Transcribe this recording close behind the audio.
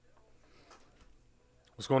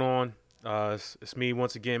What's going on? It's me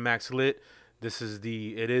once again, Max Lit. This is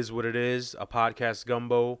the It Is What It Is, a podcast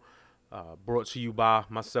gumbo brought to you by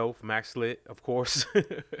myself, Max Lit, of course.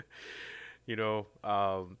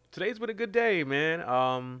 Today's been a good day, man.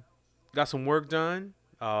 Got some work done.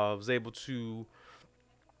 Was able to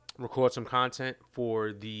record some content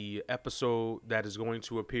for the episode that is going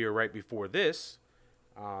to appear right before this.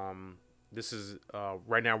 Um, this is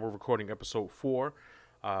right now we're recording episode 4.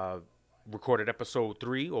 Uh, Recorded episode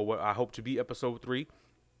 3, or what I hope to be episode 3,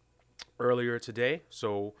 earlier today.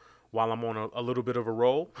 So while I'm on a little bit of a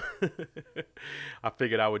roll, I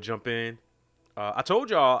figured I would jump in. I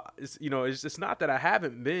told y'all, it's not that I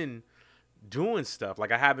haven't been doing stuff.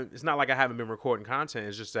 Like I haven't. It's not like I haven't been recording content.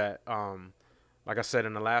 It's just that, like I said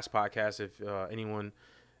in the last podcast, if anyone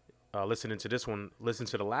listening to this one, listen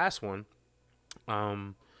to the last one.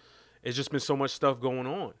 Um, it's just been so much stuff going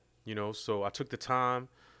on. So I took the time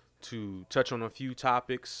to touch on a few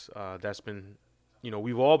topics that's been,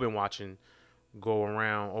 we've all been watching go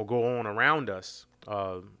around or go on around us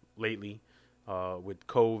lately with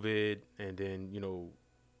COVID, and then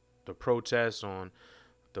the protests on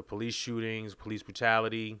the police shootings, police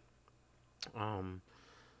brutality. Um,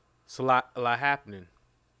 it's a lot happening,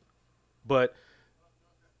 but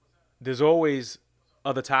there's always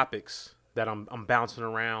other topics that I'm bouncing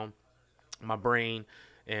around my brain,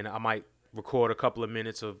 and I might record a couple of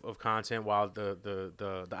minutes of content while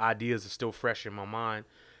the ideas are still fresh in my mind.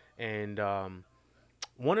 And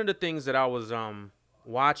one of the things that I was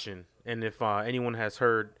watching, and if anyone has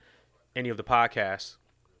heard any of the podcasts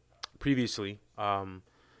previously,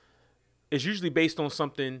 it's usually based on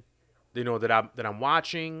something that I'm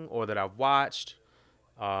watching or that I've watched.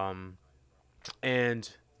 Um, and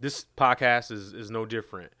this podcast is no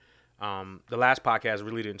different. The last podcast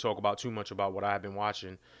really didn't talk about too much about what I've been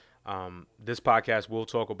watching. This podcast will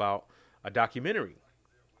talk about a documentary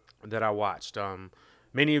that I watched.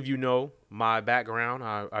 Many of you know my background.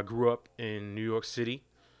 I grew up in New York City,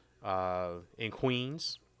 in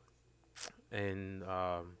Queens, and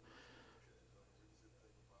I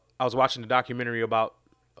was watching the documentary about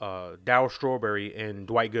Darryl Strawberry and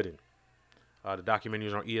Dwight Gooden. The documentary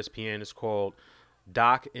is on ESPN. It's called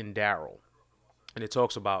Doc and Darryl, and it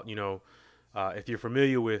talks about if you're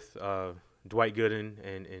familiar with Dwight Gooden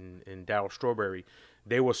and Darryl Strawberry,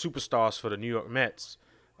 they were superstars for the New York Mets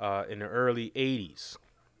in the early '80s.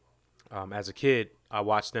 As a kid, I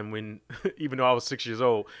watched them win. Even though I was 6 years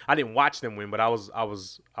old, I didn't watch them win, but I was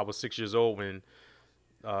 6 years old when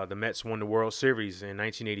the Mets won the World Series in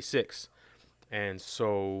 1986, and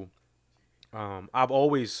so I've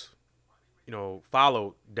always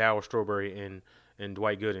followed Darryl Strawberry and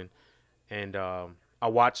Dwight Gooden, and I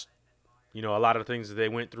watched a lot of the things that they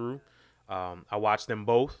went through. I watched them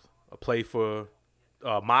both play for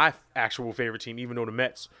my actual favorite team, even though the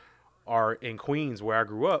Mets are in Queens where I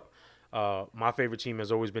grew up. My favorite team has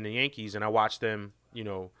always been the Yankees, and I watched them,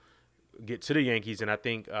 get to the Yankees. And I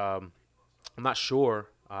think I'm not sure,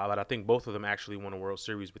 but I think both of them actually won a World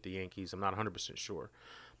Series with the Yankees. I'm not 100% sure,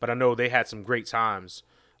 but I know they had some great times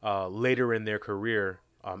later in their career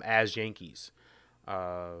as Yankees,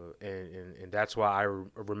 and that's why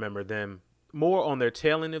remember them more on their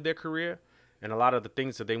tail end of their career, and a lot of the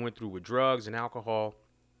things that they went through with drugs and alcohol.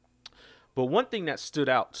 But one thing that stood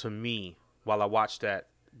out to me while I watched that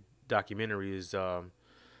documentary is a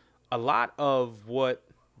lot of what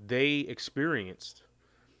they experienced.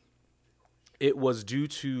 It was due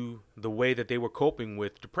to the way that they were coping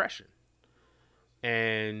with depression,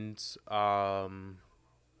 and I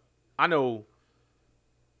know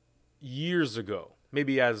years ago,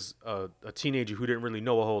 maybe as a teenager who didn't really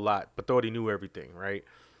know a whole lot but thought he knew everything, right?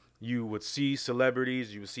 You would see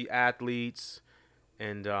celebrities, you would see athletes,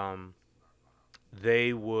 and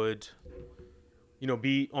they would,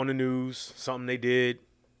 be on the news, something they did,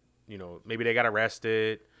 maybe they got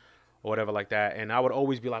arrested or whatever like that. And I would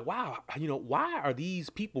always be like, wow, why are these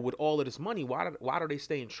people with all of this money? Why do they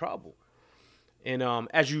stay in trouble? And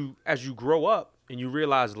as you grow up and you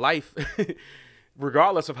realize life,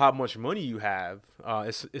 regardless of how much money you have,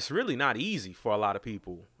 it's really not easy for a lot of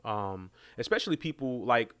people, especially people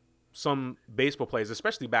like some baseball players,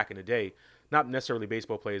 especially back in the day. Not necessarily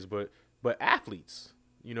baseball players, but athletes.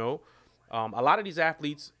 You know, a lot of these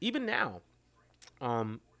athletes, even now,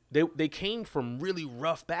 they came from really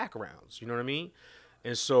rough backgrounds. You know what I mean?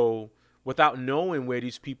 And so, without knowing where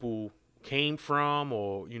these people came from,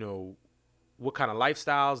 or what kind of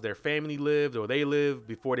lifestyles their family lived or they lived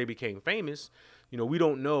before they became famous, we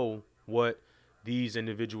don't know what these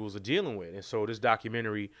individuals are dealing with. And so this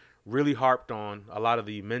documentary really harped on a lot of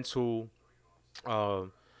the mental uh,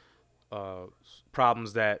 uh,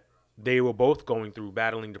 problems that they were both going through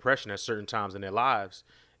battling depression at certain times in their lives,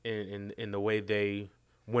 in the way they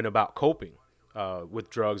went about coping with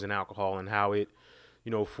drugs and alcohol, and how it,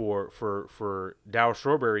 for Darryl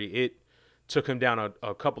Strawberry, it took him down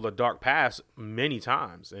a couple of dark paths many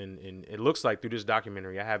times, and it looks like through this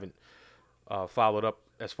documentary, I haven't followed up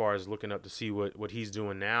as far as looking up to see what he's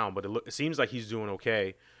doing now, but it seems like he's doing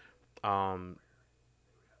okay. Um,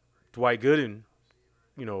 Dwight Gooden,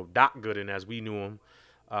 Doc Gooden as we knew him,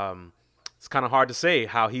 um, it's kind of hard to say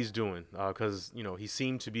how he's doing because he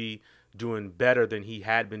seemed to be doing better than he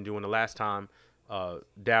had been doing the last time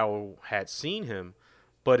Darryl had seen him,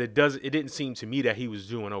 but it didn't seem to me that he was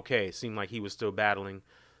doing okay. It seemed like he was still battling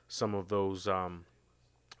some of those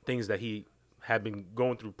things that he had been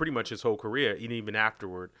going through pretty much his whole career, and even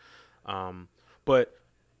afterward. Um, but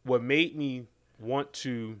what made me want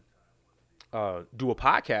to do a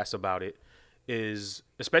podcast about it is,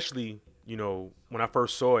 especially when I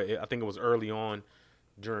first saw it, I think it was early on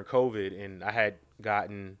during COVID, and I had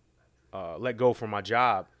gotten let go from my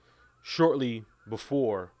job shortly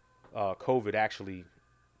before COVID actually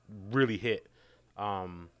really hit.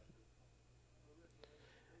 Um,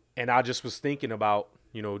 and I just was thinking about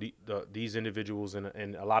these individuals,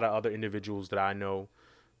 and a lot of other individuals that I know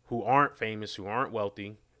who aren't famous, who aren't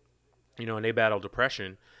wealthy, and they battle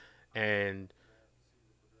depression. And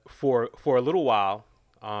for a little while,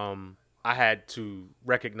 I had to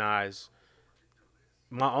recognize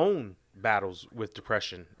my own battles with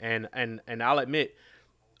depression, and I'll admit,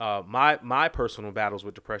 my personal battles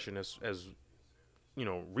with depression, as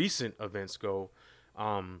recent events go,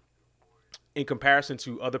 um, in comparison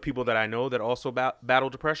to other people that I know that also battle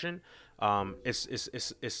depression,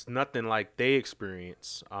 it's nothing like they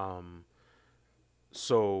experience.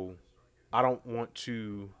 So I don't want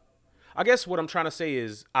to. I guess what I'm trying to say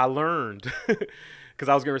is I learned, because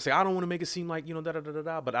I was going to say I don't want to make it seem like da da da da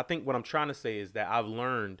da. But I think what I'm trying to say is that I've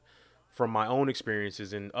learned from my own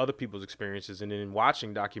experiences and other people's experiences, and in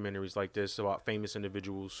watching documentaries like this about famous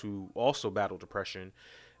individuals who also battle depression,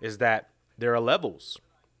 is that there are levels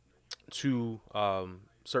to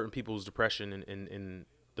certain people's depression, and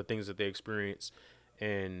the things that they experience,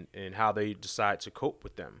 and how they decide to cope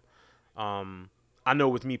with them. Um, I know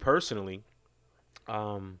with me personally,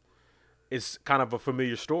 um, it's kind of a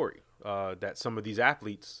familiar story that some of these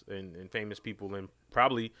athletes and famous people, and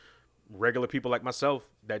probably regular people like myself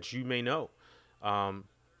that you may know, um,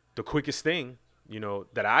 the quickest thing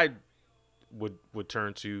that I would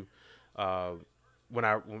turn to uh, when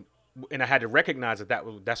I and I had to recognize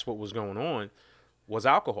that's what was going on, was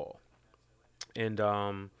alcohol. And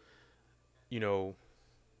you know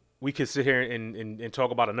we could sit here and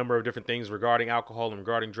talk about a number of different things regarding alcohol and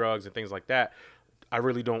regarding drugs and things like that. I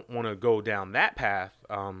really don't want to go down that path,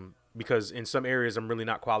 because in some areas I'm really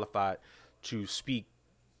not qualified to speak,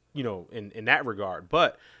 in that regard.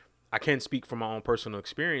 But I can speak from my own personal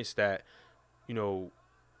experience that, you know,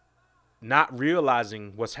 not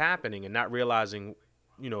realizing what's happening, and not realizing,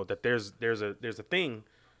 that there's a thing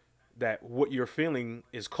that what you're feeling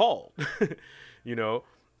is called, you know,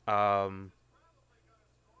 um,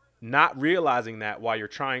 not realizing that while you're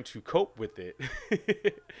trying to cope with it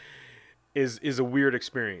is a weird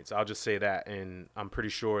experience. I'll just say that, and I'm pretty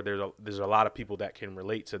sure there's a lot of people that can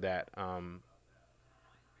relate to that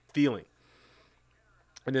feeling.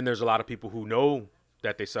 And then there's a lot of people who know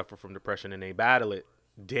that they suffer from depression and they battle it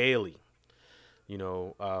daily.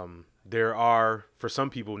 There are, for some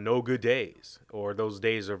people, no good days, or those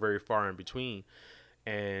days are very far in between.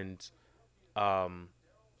 And um,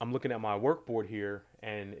 I'm looking at my work board here,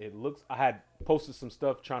 and I had posted some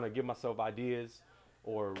stuff trying to give myself ideas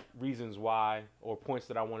or reasons why, or points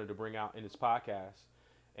that I wanted to bring out in this podcast.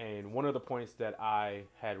 And one of the points that I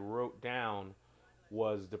had wrote down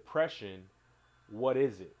was depression. What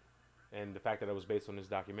is it? And the fact that it was based on this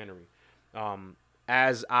documentary.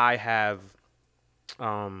 As I have,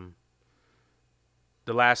 um,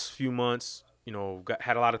 the last few months,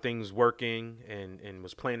 had a lot of things working, and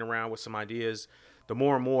was playing around with some ideas, the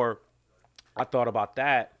more and more I thought about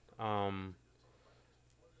that, the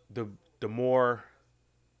the more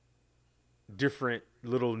different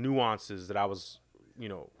little nuances that I was,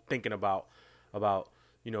 thinking about, a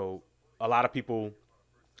lot of people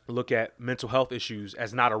look at mental health issues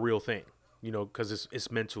as not a real thing, because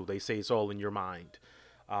it's mental. They say it's all in your mind.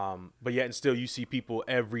 But yet and still you see people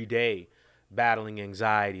every day battling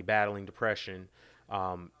anxiety, battling depression,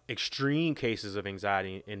 extreme cases of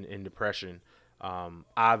anxiety and depression.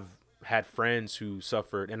 I've had friends who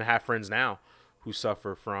suffered, and I have friends now who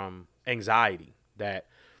suffer from anxiety that,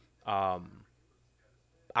 um,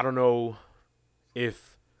 I don't know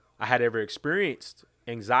if I had ever experienced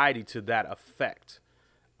anxiety to that effect.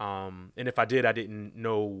 And if I did, I didn't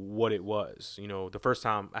know what it was. The first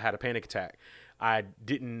time I had a panic attack, I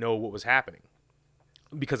didn't know what was happening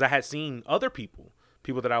because I had seen other people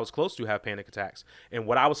that I was close to have panic attacks, and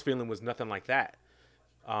what I was feeling was nothing like that.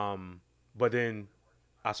 But then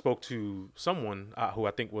I spoke to someone who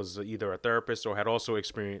I think was either a therapist or had also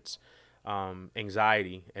experienced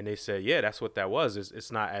anxiety, and they said, "Yeah, that's what that was.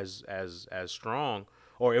 It's not as strong,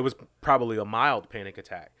 or it was probably a mild panic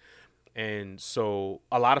attack." And so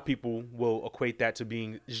a lot of people will equate that to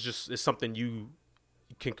being it's something you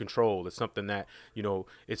can control. It's something that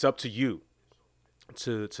it's up to you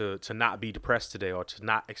to not be depressed today or to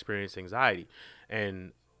not experience anxiety.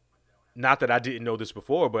 And not that I didn't know this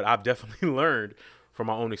before, but I've definitely learned from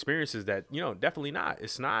my own experiences that definitely not.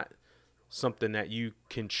 It's not something that you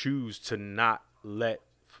can choose to not let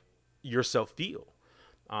yourself feel.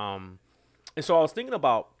 Um, and so I was thinking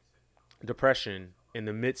about depression in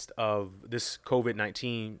the midst of this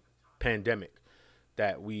COVID-19 pandemic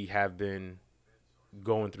that we have been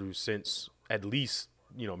going through since at least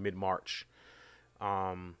mid March,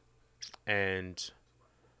 and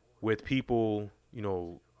with people,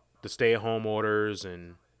 the stay-at-home orders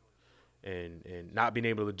and not being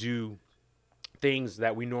able to do things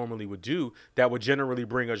that we normally would do that would generally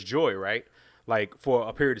bring us joy, right? Like for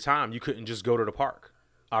a period of time, you couldn't just go to the park.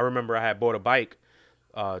 I remember I had bought a bike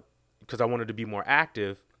because I wanted to be more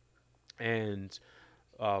active, and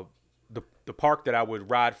uh, the park that I would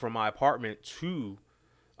ride from my apartment to,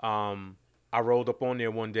 I rolled up on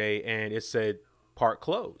there one day and it said park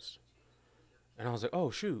closed, and I was like, oh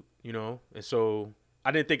shoot, and so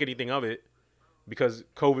I didn't think anything of it because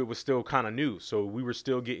COVID was still kind of new, so we were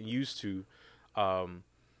still getting used to um,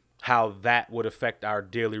 how that would affect our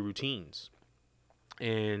daily routines.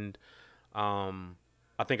 And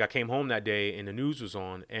I think I came home that day and the news was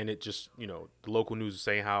on, and it just, the local news was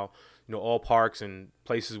saying how, all parks and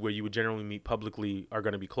places where you would generally meet publicly are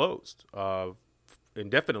going to be closed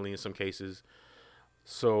indefinitely in some cases.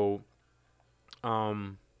 So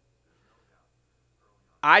um,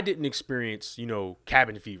 I didn't experience,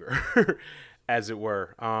 cabin fever, as it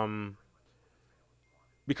were,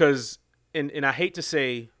 because, and I hate to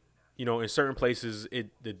say, in certain places,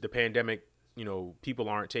 the pandemic, people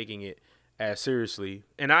aren't taking it as seriously.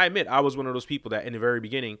 And I admit I was one of those people that in the very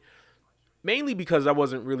beginning, mainly because I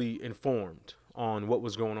wasn't really informed on what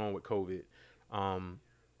was going on with COVID. Um,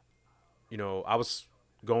 I was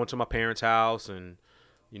going to my parents' house and,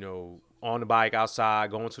 on the bike outside,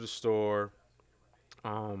 going to the store,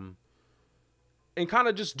 um, and kind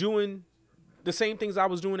of just doing the same things I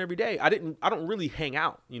was doing every day. I don't really hang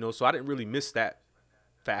out, so I didn't really miss that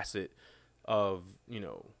facet of,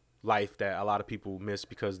 life that a lot of people miss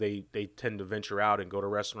because they tend to venture out and go to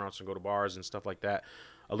restaurants and go to bars and stuff like that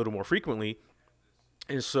a little more frequently.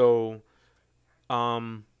 And so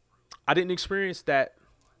um I didn't experience that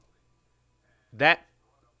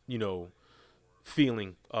you know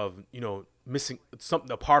feeling of missing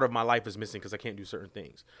something. A part of my life is missing because I can't do certain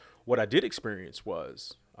things. What I did experience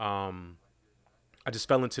was I just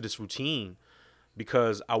fell into this routine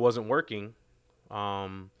because I wasn't working.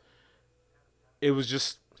 um it was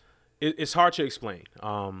just it's hard to explain,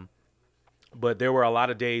 but there were a lot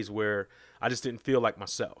of days where I just didn't feel like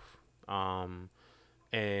myself.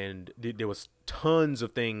 And there was tons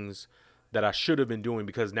of things that I should have been doing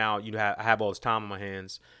because now I have all this time on my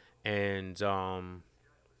hands, and I'm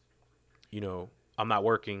not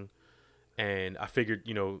working, and I figured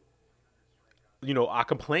I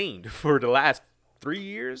complained for the last 3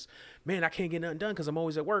 years, man, I can't get nothing done because I'm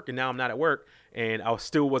always at work, and now I'm not at work, and I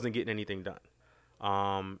still wasn't getting anything done.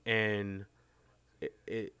 And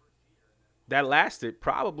it that lasted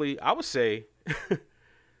probably, I would say,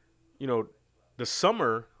 you know, the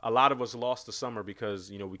summer. A lot of us lost the summer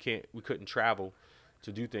because we couldn't travel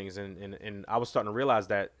to do things, and I was starting to realize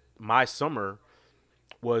that my summer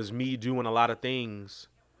was me doing a lot of things,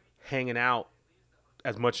 hanging out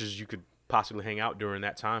as much as you could possibly hang out during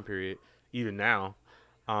that time period, even now,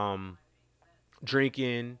 um,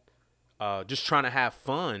 drinking, just trying to have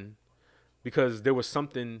fun because there was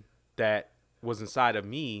something that was inside of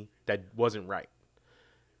me that wasn't right,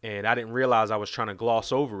 and I didn't realize I was trying to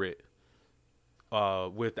gloss over it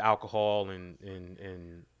with alcohol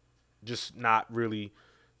and just not really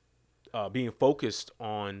being focused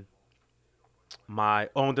on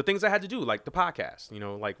the things I had to do, like the podcast,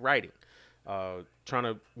 like writing, trying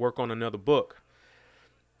to work on another book,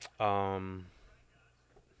 um,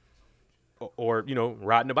 or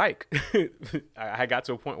riding a bike. I got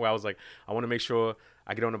to a point where I was like, I want to make sure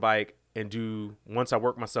I get on the bike and do, once I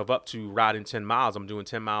work myself up to riding 10 miles, I'm doing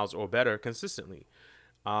 10 miles or better consistently.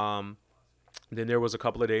 Um, then there was a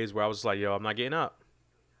couple of days where I was like, yo, I'm not getting up.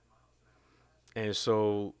 And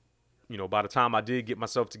so, by the time I did get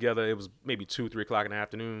myself together, it was maybe 2, 3 o'clock in the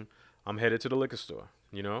afternoon. I'm headed to the liquor store.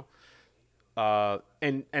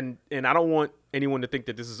 And I don't want anyone to think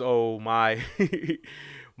that this is my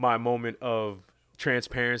my moment of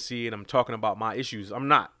transparency and I'm talking about my issues. I'm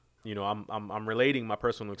not. I'm relating my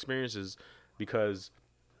personal experiences because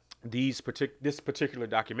this particular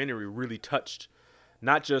documentary really touched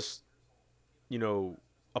not just you know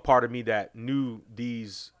a part of me that knew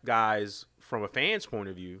these guys from a fan's point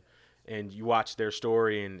of view, and you watch their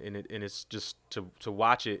story and it's just to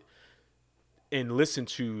watch it and listen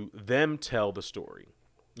to them tell the story.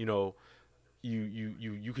 You know,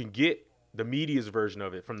 you can get the media's version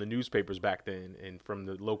of it from the newspapers back then and from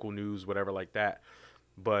the local news, whatever like that.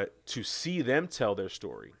 But to see them tell their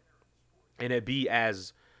story and it be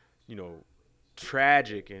as you know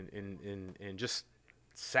tragic and just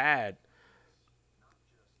sad,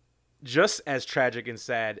 just as tragic and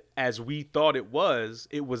sad as we thought it was,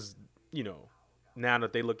 you know, now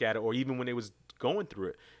that they look at it, or even when they was going through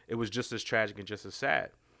it, it was just as tragic and just as sad.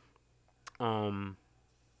 Um,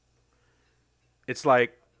 it's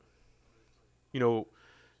like, you know,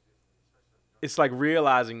 it's like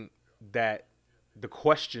realizing that the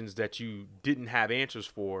questions that you didn't have answers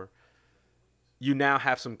for, you now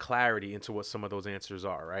have some clarity into what some of those answers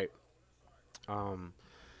are, right? Um,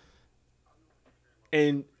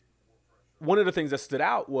 and one of the things that stood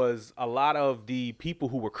out was a lot of the people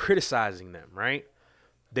who were criticizing them, right?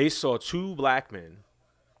 They saw two black men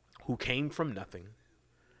who came from nothing,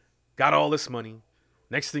 got all this money.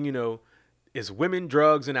 Next thing you know, is women,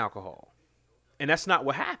 drugs, and alcohol. And that's not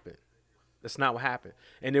what happened. That's not what happened.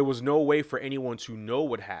 And there was no way for anyone to know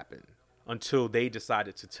what happened until they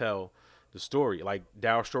decided to tell the story. Like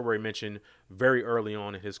Darryl Strawberry mentioned very early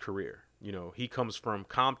on in his career. He comes from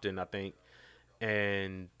Compton, I think,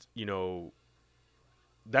 and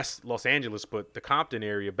that's Los Angeles, but the Compton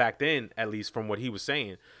area back then, at least from what he was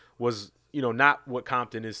saying, was not what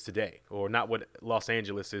Compton is today, or not what Los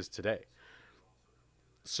Angeles is today.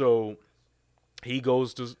 So he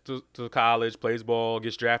goes to college, plays ball,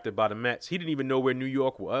 gets drafted by the Mets. He didn't even know where New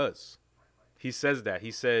York was. He says that.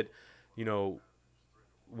 He said, you know,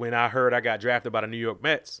 when I heard I got drafted by the New York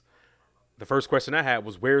Mets, the first question I had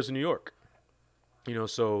was, "Where's New York?"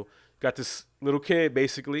 So got this little kid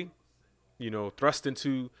basically, thrust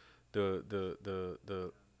into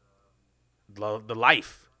the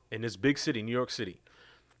life in this big city, New York City,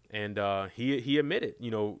 and he admitted,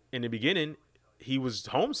 in the beginning, he was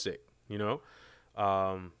homesick.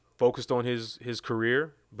 Focused on his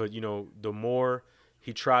career, but the more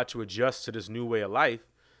he tried to adjust to this new way of life,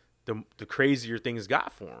 the crazier things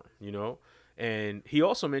got for him. And he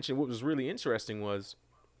also mentioned what was really interesting was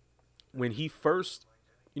when he first,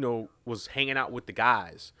 was hanging out with the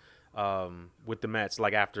guys, with the Mets,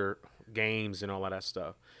 like after games and all of that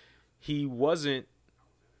stuff. He wasn't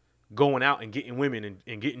going out and getting women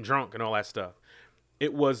and getting drunk and all that stuff.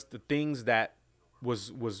 It was the things that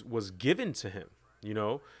was given to him.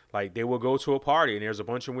 Like they will go to a party and there's a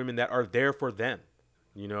bunch of women that are there for them.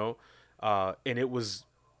 You know, and it was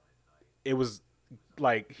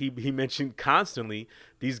like he mentioned constantly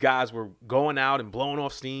these guys were going out and blowing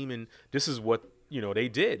off steam, and this is what they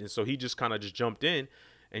did. And so he just kind of just jumped in,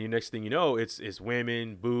 and the next thing you know, it's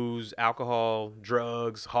women, booze, alcohol,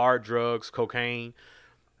 drugs, hard drugs, cocaine,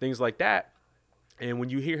 things like that. And when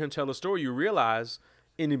you hear him tell the story, you realize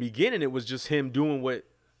in the beginning it was just him doing what,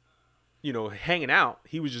 hanging out.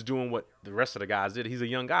 He was just doing what the rest of the guys did. He's a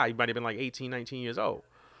young guy. He might have been like 18, 19 years old.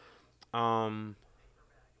 Um,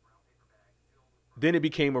 then it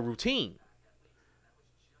became a routine.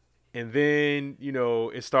 And then,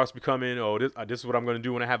 it starts becoming, oh, this is what I'm going to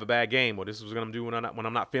do when I have a bad game, or this is what I'm going to do when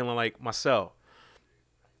I'm not feeling like myself.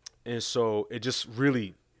 And so it just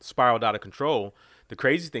really spiraled out of control. The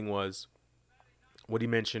crazy thing was, what he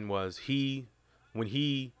mentioned was when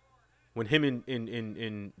he when him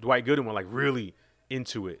and Dwight Gooden were like really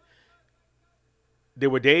into it, there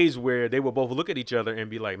were days where they would both look at each other and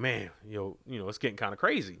be like, man, it's getting kind of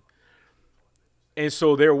crazy. And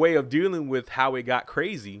so their way of dealing with how it got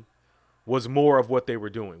crazy was more of what they were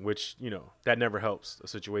doing, which, that never helps a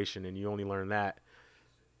situation. And you only learn that,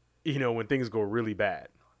 when things go really bad.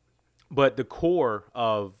 But the core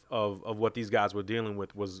of what these guys were dealing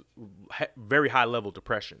with was very high level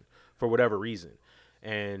depression for whatever reason.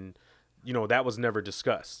 And, that was never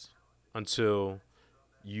discussed until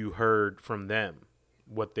you heard from them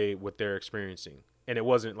what they're experiencing. And it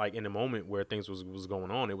wasn't like in the moment where things was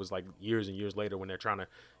going on. It was like years and years later when they're trying to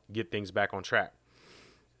get things back on track.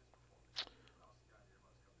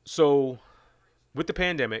 So with the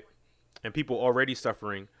pandemic and people already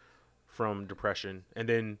suffering from depression, and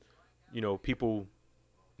then people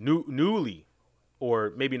newly,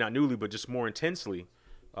 or maybe not newly, but just more intensely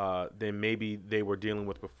than maybe they were dealing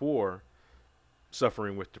with before,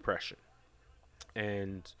 suffering with depression.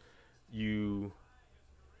 And you,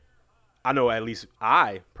 I know at least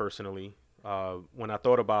I personally, when I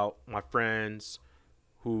thought about my friends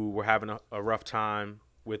who were having a rough time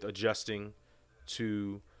with adjusting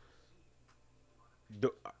to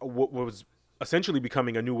what was essentially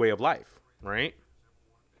becoming a new way of life, right?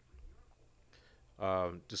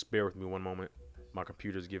 Just bear with me one moment. My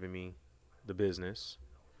computer's giving me the business.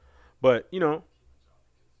 But,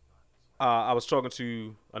 I was talking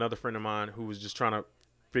to another friend of mine who was just trying to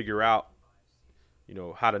figure out,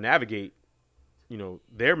 how to navigate,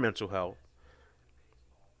 their mental health,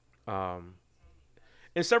 um,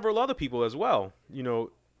 and several other people as well.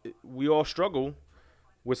 We all struggle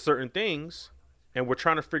with certain things, and we're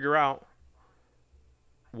trying to figure out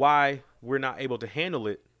why we're not able to handle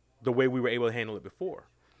it the way we were able to handle it before.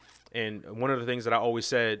 And one of the things that I always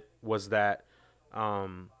said was that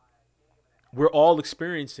um, we're all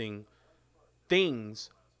experiencing things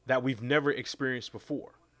that we've never experienced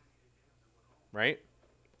before, right?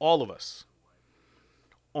 All of us,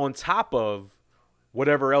 on top of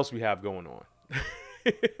whatever else we have going on.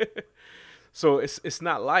 So it's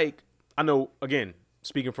not like, I know, again,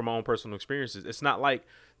 speaking from my own personal experiences, it's not like,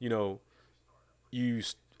 you know, you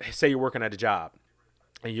say you're working at a job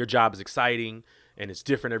and your job is exciting and it's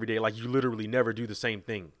different every day. Like you literally never do the same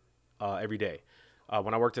thing every day.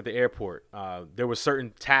 When I worked at the airport, there were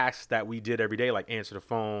certain tasks that we did every day, like answer the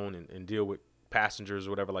phone and deal with passengers or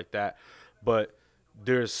whatever like that. But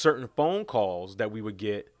there's certain phone calls that we would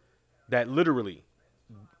get that literally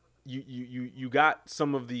you got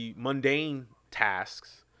some of the mundane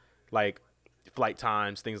tasks like flight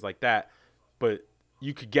times, things like that, but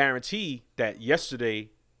you could guarantee that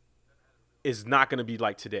yesterday is not going to be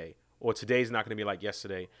like today, or today's not going to be like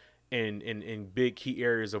yesterday, in big key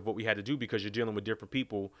areas of what we had to do, because you're dealing with different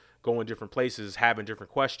people, going different places, having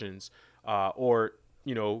different questions, or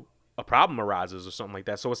a problem arises or something like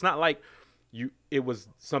that. So it's not like it was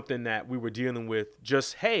something that we were dealing with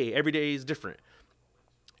just, hey, every day is different.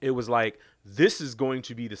 It was like, this is going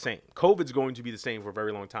to be the same. COVID's going to be the same for a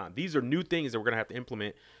very long time. These are new things that we're going to have to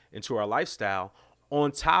implement into our lifestyle,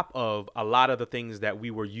 on top of a lot of the things that we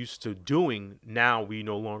were used to doing. Now we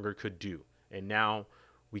no longer could do. And now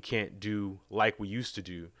we can't do like we used to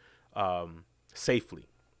do safely.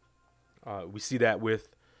 We see that with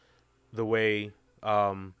the way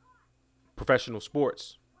professional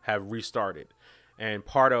sports have restarted. And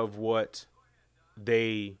part of what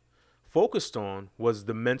they focused on was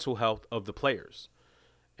the mental health of the players.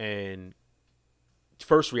 And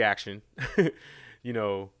first reaction,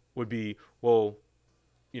 would be, well,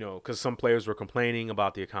 because some players were complaining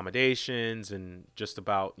about the accommodations and just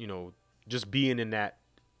about, just being in that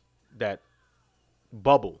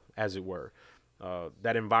bubble, as it were,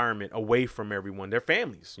 that environment away from everyone, their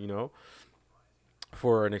families,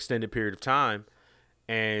 for an extended period of time.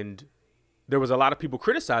 And there was a lot of people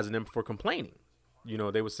criticizing them for complaining.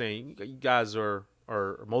 They were saying, you guys are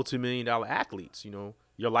multi-million-dollar athletes.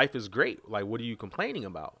 Your life is great. Like, what are you complaining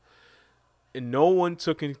about? And no one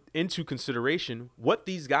took into consideration what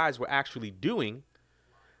these guys were actually doing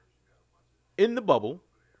in the bubble,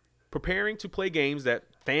 preparing to play games that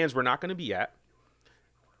fans were not going to be at.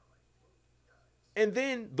 And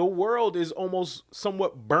then the world is almost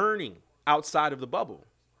somewhat burning outside of the bubble.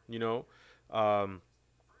 You know, um,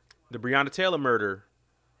 the Breonna Taylor murder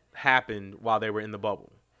happened while they were in the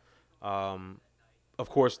bubble. Um, of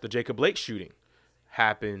course, the Jacob Blake shooting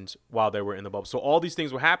happened while they were in the bubble. So all these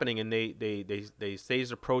things were happening, and they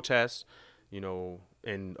staged a protest,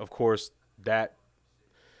 and of course that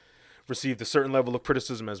received a certain level of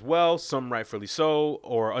criticism as well. Some rightfully so,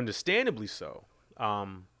 or understandably so.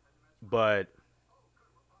 But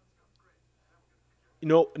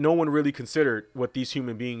no one really considered what these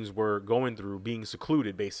human beings were going through, being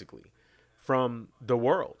secluded basically from the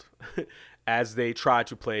world as they tried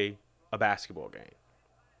to play a basketball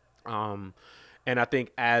game. Um, and I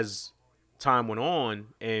think as time went on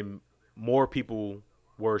and more people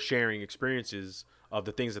were sharing experiences of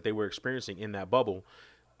the things that they were experiencing in that bubble,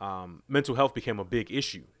 mental health became a big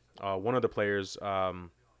issue. One of the players, I'm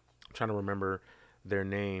trying to remember their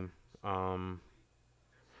name,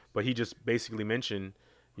 but he just basically mentioned,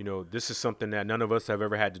 this is something that none of us have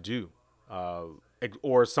ever had to do, uh,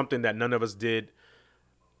 or something that none of us did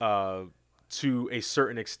uh, to a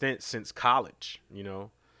certain extent since college.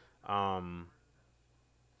 Um,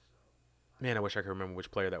 Man, I wish I could remember which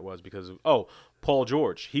player that was, because Paul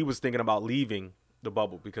George. He was thinking about leaving the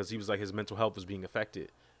bubble because he was like, his mental health was being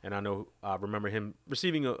affected And I know I remember him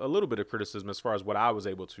receiving a little bit of criticism as far as what I was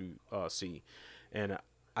able to see. And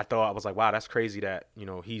I thought, I was like, wow, that's crazy that,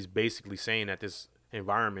 he's basically saying that this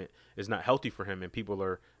environment is not healthy for him, and people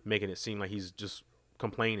are making it seem like he's just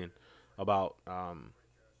complaining about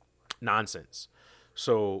nonsense.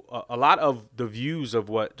 So a lot of the views of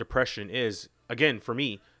what depression is, again, for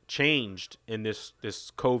me, changed in this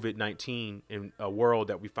COVID-19 in a world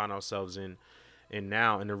that we find ourselves in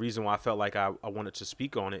now. And the reason why I felt like I wanted to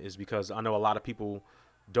speak on it is because I know a lot of people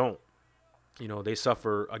don't. They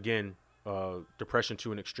suffer, again, depression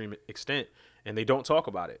to an extreme extent, and they don't talk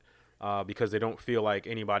about it because they don't feel like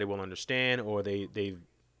anybody will understand, or they've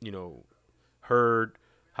heard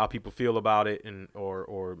how people feel about it, and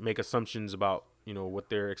or make assumptions about what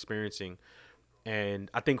they're experiencing.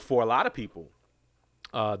 And I think for a lot of people,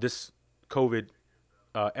 this COVID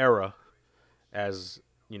era, as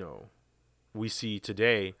we see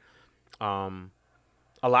today, a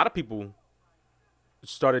lot of people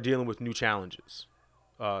started dealing with new challenges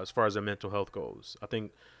as far as their mental health goes. I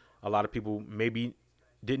think a lot of people maybe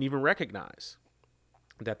didn't even recognize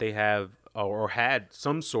that they have or had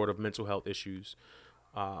some sort of mental health issues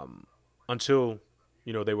until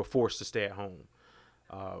they were forced to stay at home.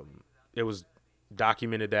 It was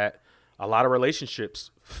documented that a lot of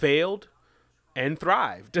relationships failed and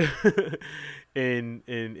thrived in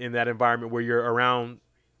that environment where you're around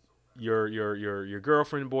your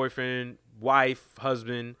girlfriend, boyfriend, wife,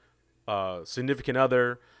 husband, significant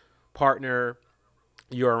other, partner.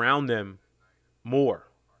 You're around them more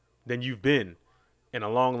than you've been in a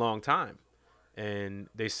long, long time. And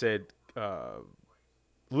they said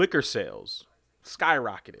liquor sales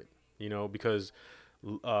skyrocketed, because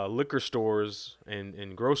liquor stores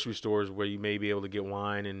and grocery stores where you may be able to get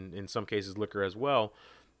wine and in some cases liquor as well,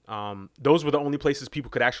 those were the only places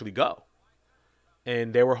people could actually go.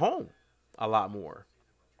 And they were home a lot more.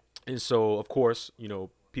 And so, of course,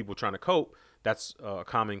 people trying to cope, that's a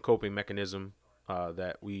common coping mechanism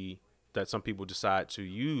that some people decide to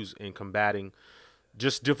use in combating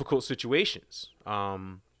just difficult situations.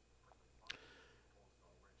 And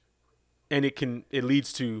it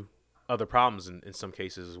leads to other problems in some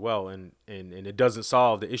cases as well. And it doesn't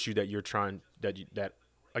solve the issue that you're trying, that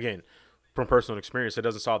again, from personal experience, it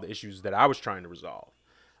doesn't solve the issues that I was trying to resolve.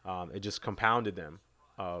 It just compounded them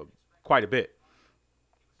quite a bit.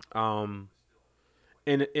 And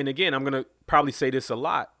again, I'm gonna probably say this a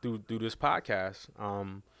lot through this podcast.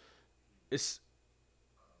 It's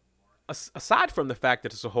aside from the fact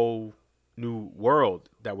that it's a whole new world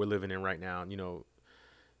that we're living in right now.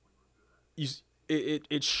 You,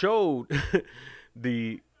 it showed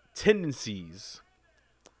the tendencies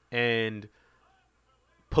and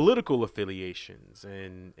political affiliations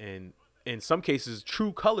and in some cases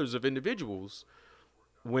true colors of individuals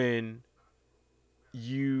when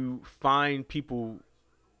you find people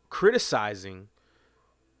criticizing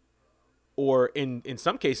or in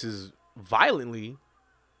some cases violently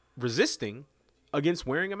resisting against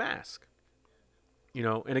wearing a mask.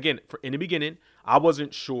 And again, in the beginning, I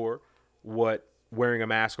wasn't sure what wearing a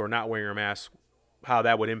mask or not wearing a mask, how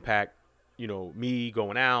that would impact, me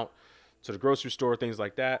going out to the grocery store, things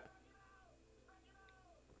like that.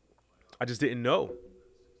 I just didn't know.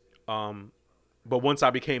 But once I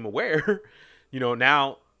became aware,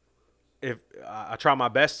 now if I try my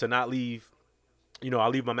best to not leave, I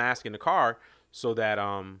leave my mask in the car so that,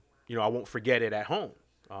 I won't forget it at home.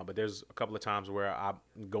 But there's a couple of times where I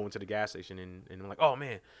go into the gas station and I'm like, oh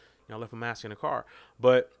man, I left my mask in the car.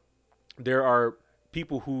 But there are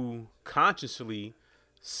people who consciously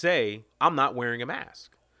say, I'm not wearing a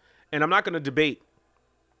mask. And I'm not going to debate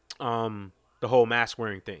the whole mask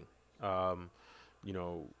wearing thing. You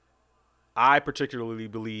know, I particularly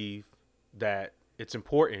believe that it's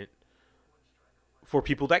important for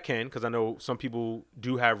people that can, because I know some people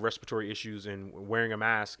do have respiratory issues and wearing a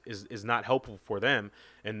mask is not helpful for them,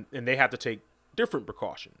 and they have to take different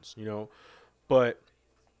precautions, But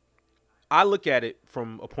I look at it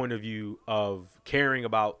from a point of view of caring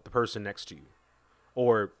about the person next to you,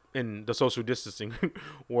 or in the social distancing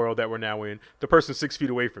world that we're now in, the person 6 feet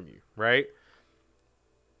away from you, right?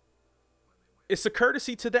 It's a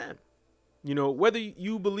courtesy to them, whether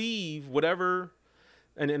you believe whatever,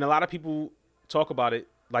 and a lot of people talk about it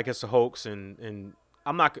like it's a hoax, and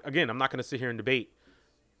I'm not going to sit here and debate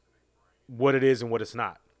what it is and what it's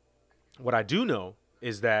not. What I do know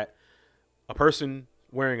is that a person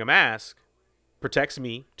wearing a mask protects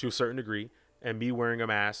me to a certain degree, and me wearing a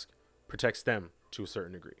mask protects them to a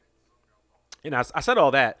certain degree. And I said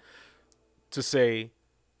all that to say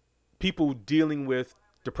people dealing with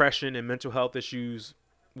depression and mental health issues,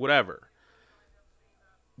 whatever.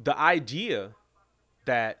 The idea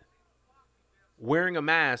that wearing a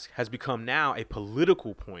mask has become now a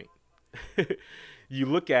political point. You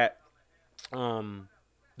look at um,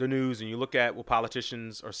 the news and you look at what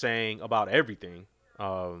politicians are saying about everything,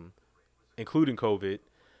 um, including COVID,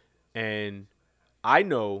 and I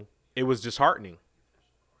know it was disheartening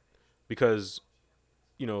because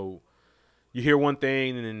you know you hear one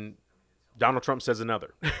thing and then Donald Trump says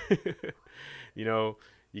another. you know,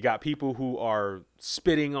 you got people who are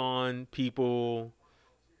spitting on people,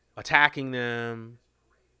 attacking them,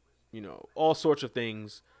 all sorts of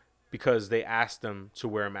things because they asked them to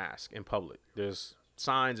wear a mask in public. There's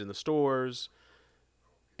signs in the stores,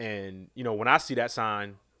 and when I see that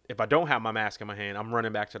sign, if I don't have my mask in my hand, I'm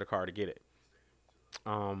running back to the car to get it.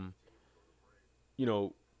 Um, you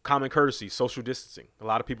know, Common courtesy, social distancing. A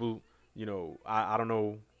lot of people, I don't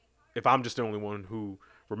know if I'm just the only one who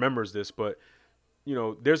remembers this, but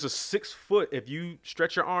there's a 6 foot. If you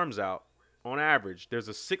stretch your arms out, on average, there's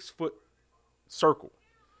a 6 foot circle,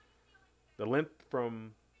 the length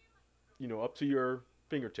from up to your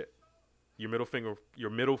fingertip, your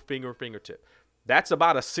middle finger fingertip. That's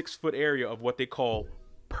about a 6 foot area of what they call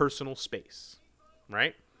personal space,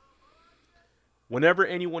 right? Whenever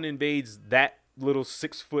anyone invades that little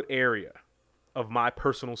 6 foot area of my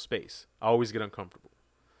personal space, I always get uncomfortable.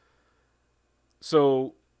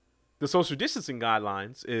 So the social distancing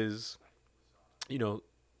guidelines is, you know,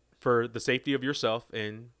 for the safety of yourself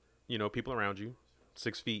and, people around you,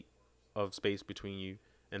 6 feet of space between you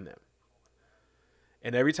and them.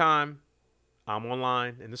 And every time I'm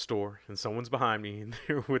online in the store and someone's behind me and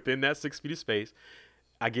they're within that 6 feet of space,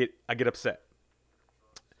 I get upset.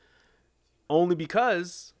 Only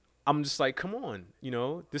because I'm just like, come on,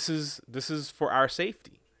 this is for our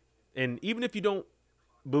safety. And even if you don't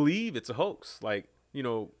believe it's a hoax, like,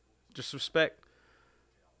 just respect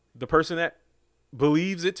the person that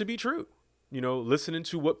believes it to be true. Listening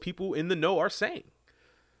to what people in the know are saying.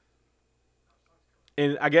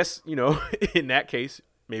 And I guess, in that case,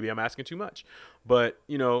 maybe I'm asking too much. But,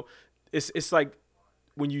 it's like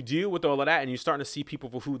when you deal with all of that and you're starting to see people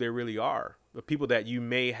for who they really are, the people that you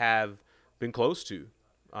may have been close to.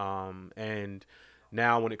 And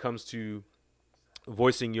now when it comes to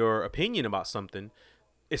voicing your opinion about something,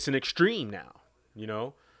 it's an extreme now, you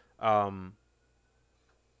know? Um,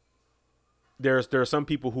 there are some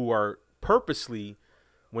people who are purposely,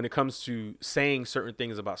 when it comes to saying certain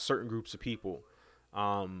things about certain groups of people,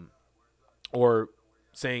 um, or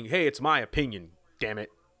saying, "Hey, it's my opinion. Damn it,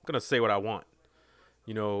 I'm gonna say what I want."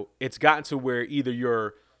 It's gotten to where either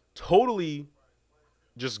you're totally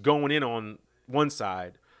just going in on one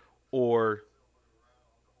side, or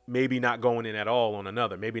maybe not going in at all on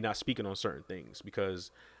another. Maybe not speaking on certain things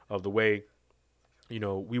because of the way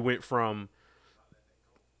we went from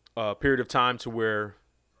a period of time to where,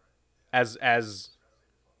 as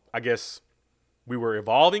I guess we were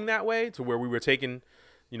evolving that way to where we were taking,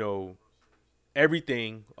 you know,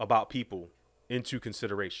 everything about people into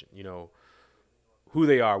consideration. Who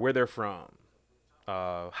they are, where they're from,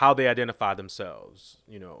 how they identify themselves,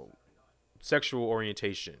 sexual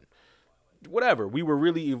orientation, whatever. We were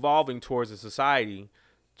really evolving towards a society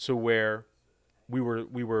to where we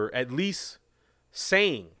were at least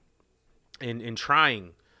saying and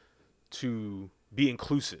trying to be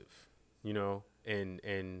inclusive,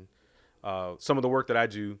 and some of the work that I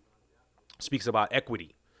do speaks about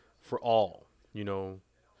equity for all.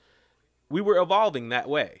 We were evolving that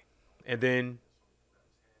way, and then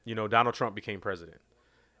Donald Trump became president,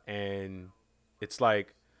 and it's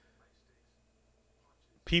like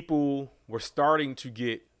people were starting to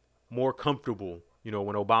get more comfortable, when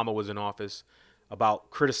Obama was in office, about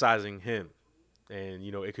criticizing him, and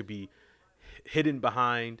it could be hidden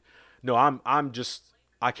behind, no,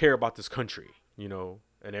 I care about this country, and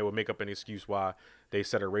they would make up an excuse why they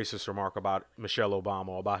said a racist remark about Michelle Obama,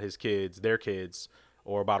 or about his kids, their kids,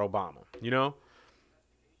 or about Obama.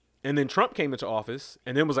 And then Trump came into office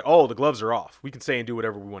and then was like, "Oh, the gloves are off. We can say and do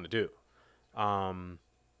whatever we want to do." Um,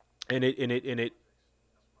 and it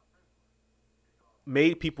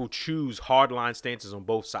made people choose hardline stances on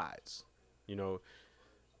both sides, you know,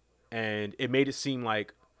 and it made it seem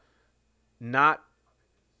like not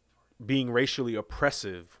being racially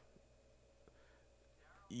oppressive,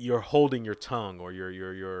 you're holding your tongue, or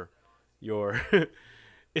your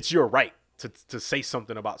it's your right to say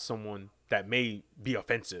something about someone that may be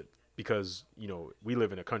offensive, because we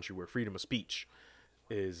live in a country where freedom of speech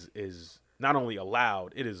is not only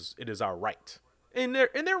allowed, it is our right. And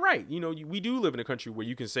they're right. We do live in a country where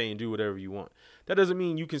you can say and do whatever you want. That doesn't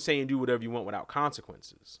mean you can say and do whatever you want without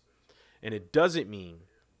consequences. And it doesn't mean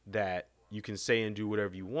that you can say and do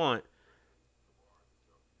whatever you want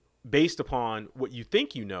based upon what you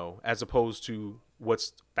think you know as opposed to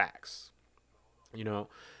what's facts, you know?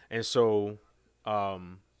 And so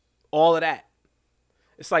um, all of that,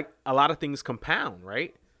 it's like a lot of things compound,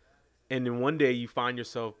 right? And then one day you find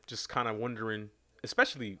yourself just kind of wondering,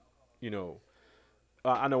 especially, you know,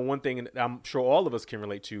 I know one thing, and I'm sure all of us can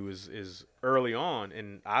relate to is early on,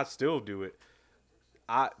 and I still do it.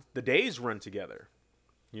 The days run together,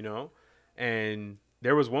 you know, and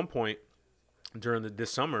there was one point during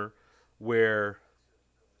this summer where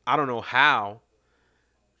I don't know how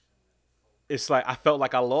it's like I felt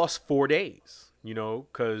like I lost 4 days, you know,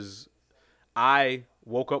 because I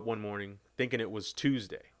woke up one morning thinking it was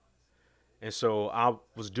Tuesday. And so I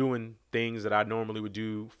was doing things that I normally would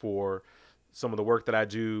do for some of the work that I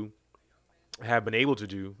do, have been able to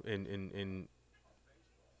do, in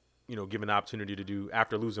you know, given the opportunity to do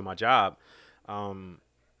after losing my job, um,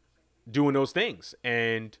 doing those things.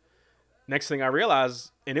 And next thing I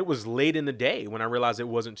realized, and it was late in the day when I realized it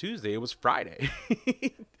wasn't Tuesday, it was Friday.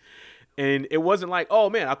 And it wasn't like, oh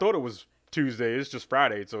man, I thought it was Tuesday, it's just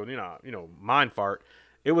Friday. So, mind fart.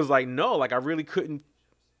 It was like, no, like I really couldn't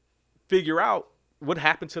figure out what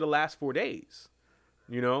happened to the last 4 days,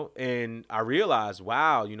 and I realized,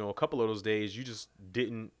 wow, a couple of those days you just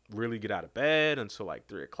didn't really get out of bed until like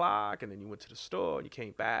 3 o'clock, and then you went to the store and you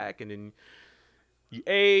came back, and then you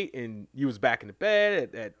ate and you was back in the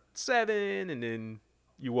bed at 7, and then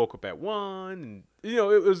you woke up at 1, and it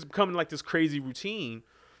was becoming like this crazy routine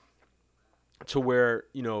to where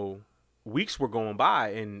weeks were going by,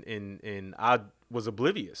 and I was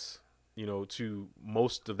oblivious to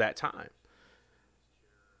most of that time.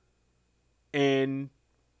 And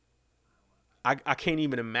I can't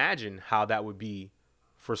even imagine how that would be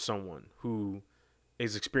for someone who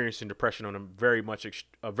is experiencing depression on a very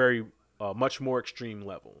much more extreme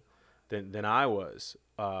level than I was.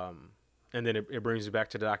 And then it brings me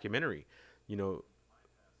back to the documentary. You know,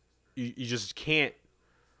 you just can't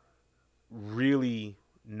really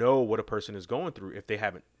know what a person is going through if they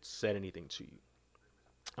haven't said anything to you.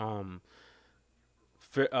 Um,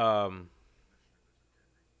 for,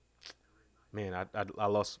 man, I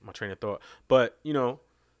lost my train of thought, but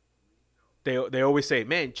they always say,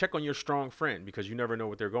 man, check on your strong friend because you never know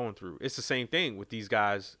what they're going through. It's the same thing with these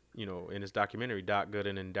guys, in this documentary, Doc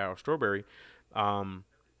Gooden and Darryl Strawberry. Um,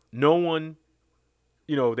 no one,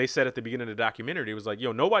 they said at the beginning of the documentary, it was like,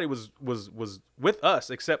 nobody was with us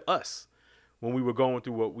except us when we were going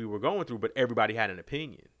through what we were going through, but everybody had an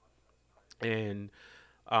opinion. And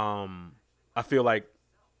I feel like,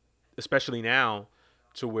 especially now,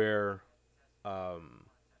 to where um,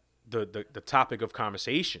 the topic of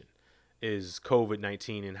conversation is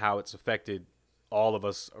COVID-19 and how it's affected all of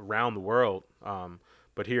us around the world.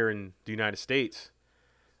 But here in the United States,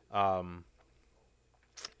 um,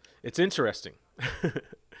 it's interesting.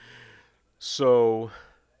 So,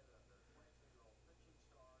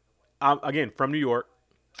 I'm, again, from New York,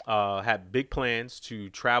 had big plans to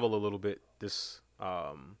travel a little bit this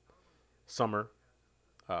summer,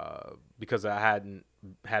 because I hadn't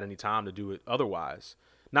had any time to do it otherwise.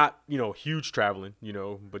 Not, huge traveling,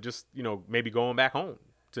 but just, maybe going back home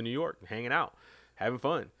to New York, hanging out, having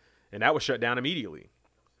fun. And that was shut down immediately.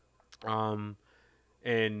 Um,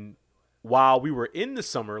 and while we were in the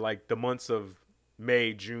summer, like the months of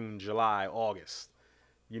May, June, July, August,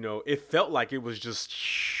 it felt like it was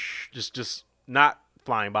just not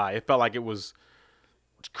flying by. It felt like it was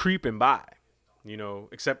creeping by,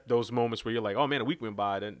 except those moments where you're like, oh man, a week went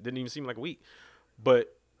by. It didn't even seem like a week.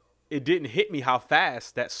 But it didn't hit me how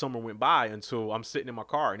fast that summer went by until I'm sitting in my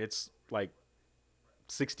car and it's like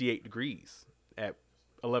 68 degrees at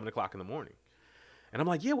 11 o'clock in the morning. And I'm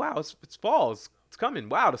like, yeah, wow, it's fall. It's coming.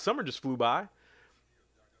 Wow, the summer just flew by.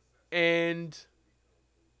 And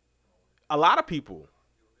a lot of people,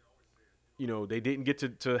 they didn't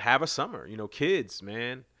get to have a summer. Kids,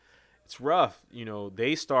 man, it's rough.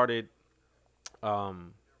 They started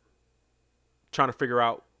um, trying to figure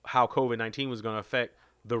out how COVID-19 was going to affect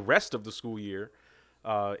the rest of the school year,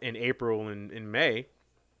 in April and in May,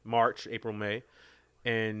 March, April, May,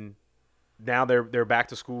 and now they're back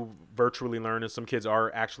to school virtually learning. Some kids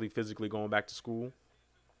are actually physically going back to school.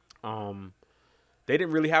 Um, they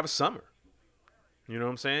didn't really have a summer. You know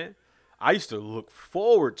what I'm saying? I used to look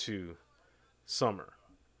forward to summer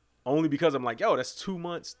only because I'm like, yo, that's 2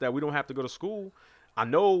 months that we don't have to go to school. I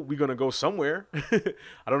know we're gonna go somewhere.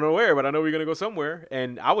 I don't know where, but I know we're gonna go somewhere.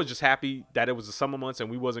 And I was just happy that it was the summer months and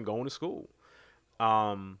we wasn't going to school.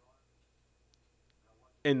 Um,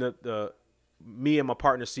 and the me and my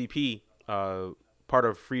partner CP, part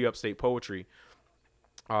of Free Upstate Poetry,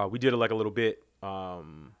 we did like a little bit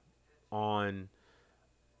on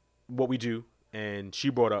what we do and she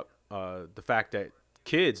brought up the fact that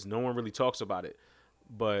kids, no one really talks about it,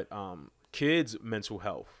 but kids' mental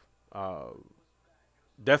health uh,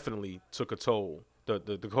 definitely took a toll. The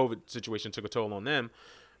COVID situation took a toll on them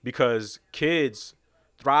because kids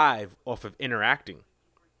thrive off of interacting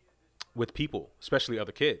with people, especially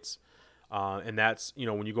other kids. And that's,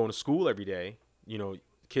 when you go into school every day,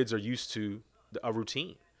 kids are used to a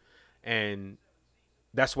routine. And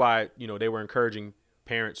that's why, they were encouraging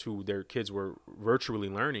parents who their kids were virtually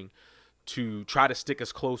learning to try to stick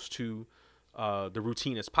as close to the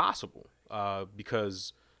routine as possible,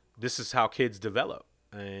 because this is how kids develop.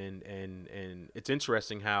 And it's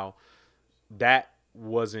interesting how that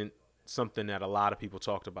wasn't something that a lot of people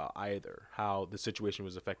talked about either, how the situation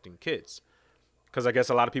was affecting kids. Because I guess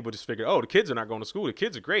a lot of people just figured, oh, the kids are not going to school. The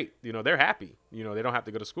kids are great. They're happy. They don't have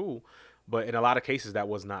to go to school. But in a lot of cases, that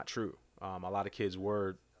was not true. A lot of kids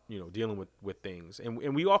were, dealing with things.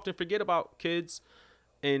 And we often forget about kids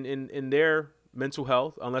in their mental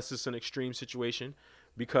health, unless it's an extreme situation,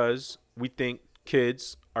 because we think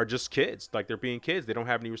kids are just kids. Like, they're being kids. They don't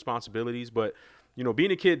have any responsibilities. But,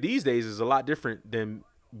 being a kid these days is a lot different than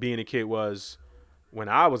being a kid was when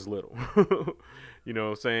I was little. What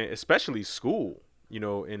I'm saying? Especially school,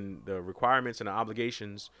 in the requirements and the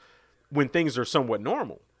obligations when things are somewhat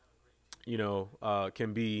normal,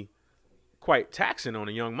 can be quite taxing on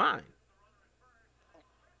a young mind.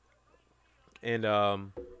 And,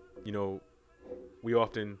 you know, we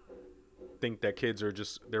often think that kids are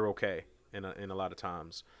just, they're okay. And a lot of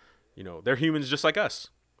times, they're humans just like us.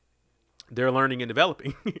 They're learning and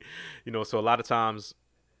developing, so a lot of times,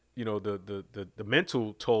 the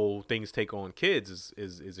mental toll things take on kids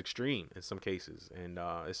is extreme in some cases. And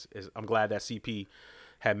I'm glad that CP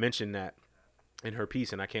had mentioned that in her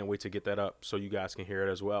piece, and I can't wait to get that up so you guys can hear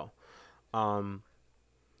it as well. Um,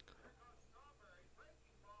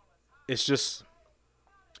 it's just,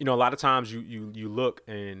 a lot of times you look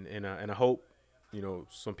and I hope,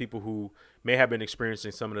 some people who may have been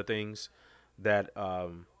experiencing some of the things that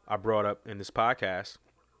I brought up in this podcast,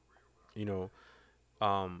 you know,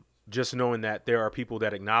 just knowing that there are people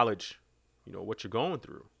that acknowledge, what you're going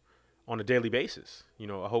through on a daily basis.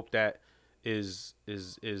 I hope that is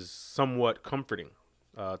somewhat comforting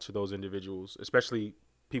to those individuals, especially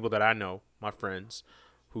people that I know, my friends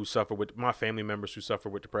who suffer with, my family members who suffer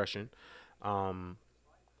with depression. Um,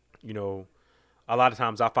 you know, a lot of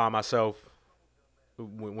times I find myself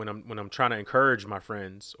when I'm trying to encourage my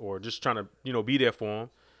friends or just trying to be there for them,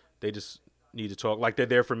 they just need to talk like they're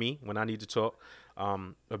there for me when I need to talk.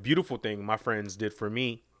 A beautiful thing my friends did for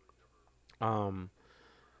me um,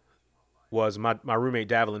 was my roommate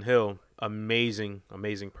Davelyn Hill, amazing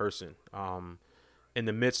person. In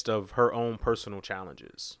the midst of her own personal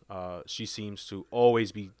challenges, she seems to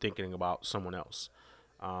always be thinking about someone else.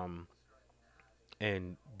 Um,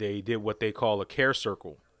 and they did what they call a care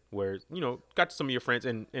circle, where got some of your friends,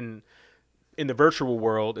 and in the virtual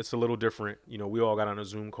world it's a little different. We all got on a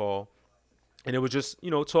Zoom call, and it was just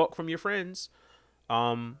talk from your friends.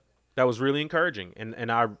 That was really encouraging, and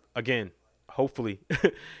I, again, hopefully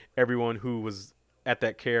everyone who was at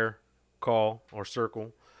that care call or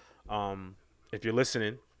circle, um, if you're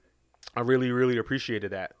listening, I really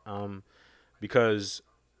appreciated that, because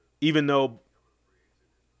even though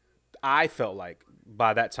I felt like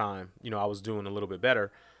by that time, I was doing a little bit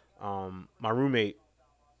better. My roommate,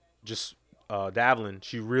 just Davlin,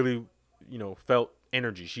 she really, felt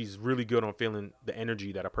energy. She's really good on feeling the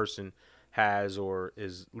energy that a person has or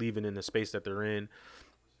is leaving in the space that they're in.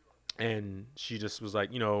 And she just was like,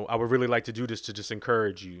 I would really like to do this to just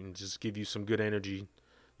encourage you and just give you some good energy.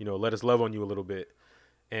 Let us love on you a little bit.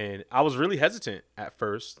 And I was really hesitant at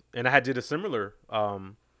first, and I had did a similar uh,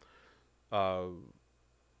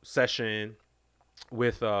 session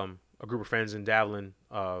with a group of friends in Davlin,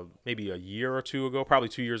 maybe a year or two ago, probably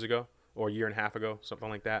 2 years ago or a year and a half ago, something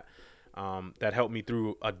like that. That helped me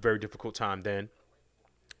through a very difficult time then,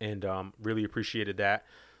 and really appreciated that.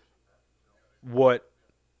 What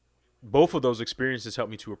both of those experiences helped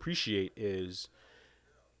me to appreciate is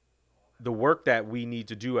the work that we need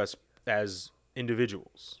to do as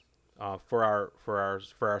individuals, for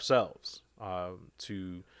ourselves,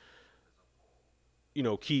 to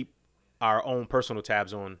keep our own personal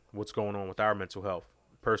tabs on what's going on with our mental health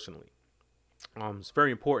personally. It's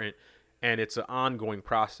very important, and it's an ongoing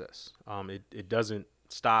process. It doesn't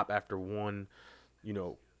stop after one,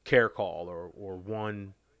 care call or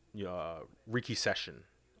one Reiki session,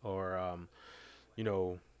 or you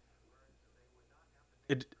know,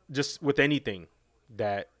 it just with anything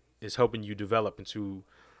that is helping you develop into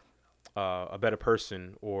a better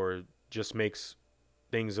person, or just makes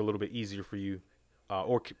things a little bit easier for you,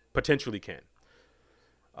 or potentially can.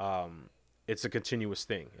 um, it's a continuous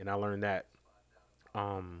thing, and I learned that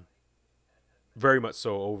um, very much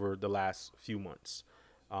so over the last few months,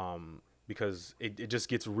 because it just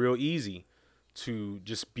gets real easy to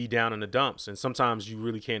just be down in the dumps, and sometimes you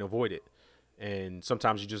really can't avoid it, and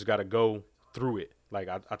sometimes you just got to go through it. Like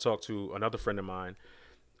I talked to another friend of mine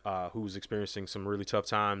who's experiencing some really tough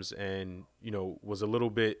times, and was a little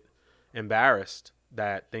bit embarrassed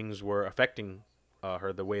that things were affecting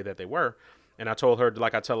her the way that they were. And I told her,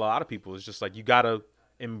 like I tell a lot of people, it's just like you gotta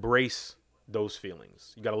embrace those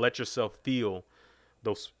feelings. You gotta let yourself feel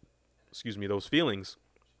those, excuse me, those feelings,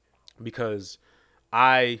 because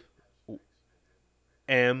I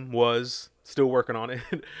was still working on it,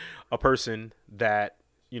 a person that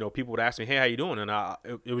people would ask me, "Hey, how you doing?" And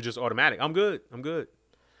it was just automatic. I'm good. I'm good.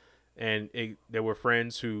 And there were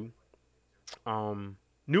friends who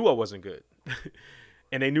knew I wasn't good,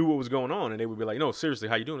 and they knew what was going on, and they would be like, "No, seriously,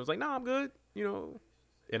 how you doing?" I was like, "Nah, I'm good."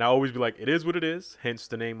 And I always be like, "It is what it is." Hence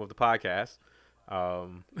the name of the podcast.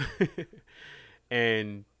 Um,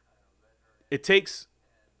 and it takes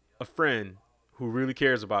a friend who really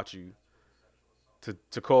cares about you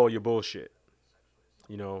to call your bullshit,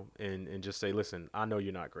 and just say, "Listen, I know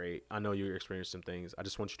you're not great. I know you're experiencing some things. I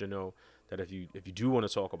just want you to know that if you do want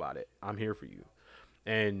to talk about it, I'm here for you."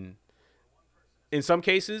 And in some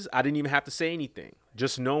cases, I didn't even have to say anything.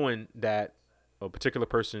 Just knowing that a particular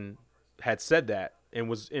person had said that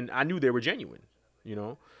and I knew they were genuine. You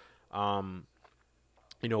know, um,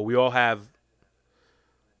 we all have,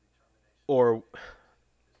 or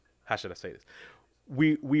how should I say this?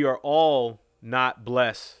 We are all not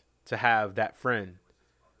blessed to have that friend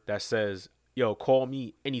that says, "Yo, call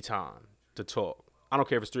me anytime to talk. I don't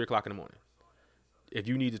care if it's 3 o'clock in the morning. If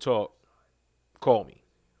you need to talk, call me."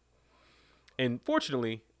 And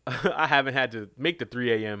fortunately, I haven't had to make the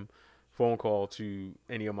 3 a.m. phone call to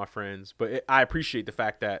any of my friends, but I appreciate the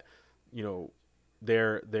fact that you know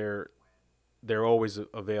they're they're they're always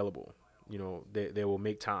available. They will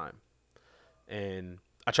make time, and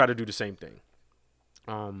I try to do the same thing.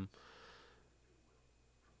 Um,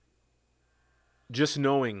 just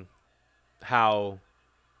knowing how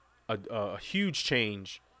a huge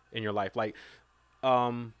change in your life, like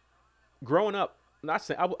um, growing up. Not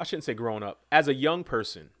say I shouldn't say growing up as a young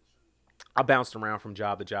person. I bounced around from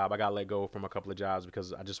job to job. I got let go from a couple of jobs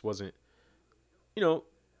because I just wasn't, you know,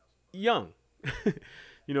 young. I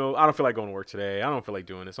don't feel like going to work today. I don't feel like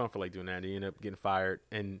doing this. I don't feel like doing that. And you end up getting fired.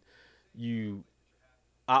 And you,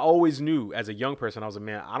 I always knew as a young person, I was like,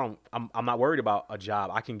 man, I'm not worried about a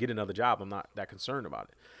job. I can get another job. I'm not that concerned about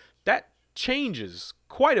it. That changes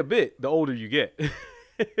quite a bit the older you get.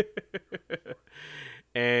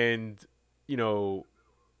 And, you know,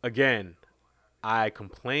 again, I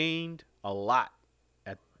complained a lot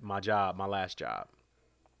at my job, my last job.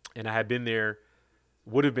 And I had been there,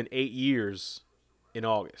 would have been 8 years in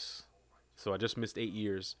August. So I just missed 8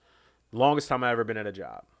 years. Longest time I ever been at a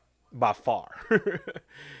job by far.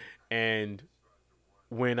 And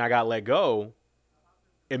when I got let go,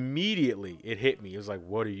 immediately it hit me. It was like,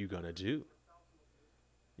 what are you going to do?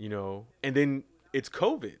 And then it's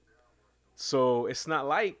COVID. So it's not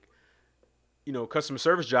like, customer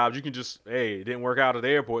service jobs, you can just, hey, it didn't work out at the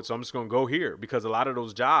airport, so I'm just going to go here, because a lot of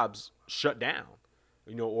those jobs shut down,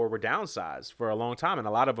 or were downsized for a long time. And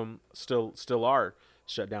a lot of them still are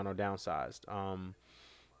shut down or downsized.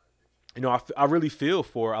 I really feel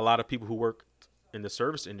for a lot of people who work in the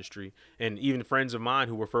service industry, and even friends of mine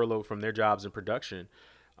who were furloughed from their jobs in production.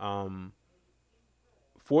 Um,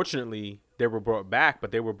 Fortunately, they were brought back,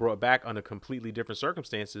 but they were brought back under completely different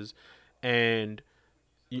circumstances, and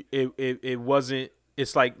it wasn't.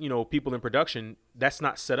 It's like, people in production, that's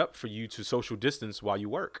not set up for you to social distance while you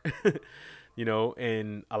work.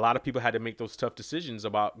 And a lot of people had to make those tough decisions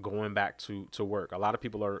about going back to work. A lot of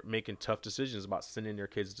people are making tough decisions about sending their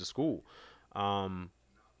kids to school. Um,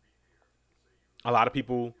 a lot of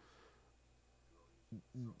people,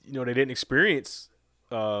 they didn't experience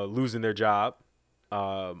losing their job,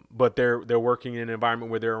 but they're working in an environment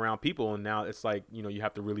where they're around people, and now it's like, you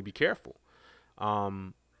have to really be careful.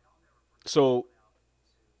 Um, so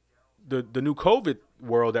the new COVID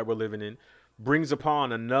world that we're living in brings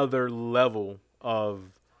upon another level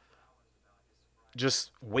of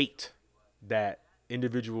just weight that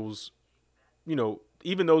individuals,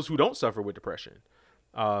 even those who don't suffer with depression,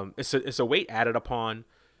 it's a weight added upon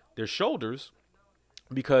their shoulders,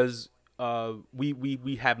 because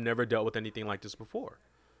we have never dealt with anything like this before.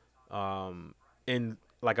 And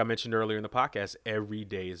like I mentioned earlier in the podcast, every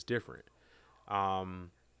day is different.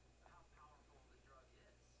 Um,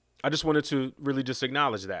 I just wanted to really just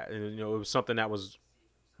acknowledge that, and it was something that I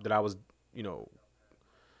was, you know,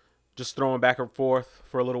 just throwing back and forth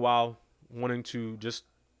for a little while, wanting to just,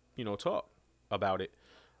 talk about it.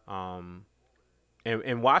 Um,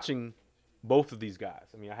 and watching both of these guys.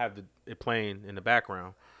 I mean, I have it playing in the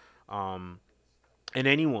background. Um, and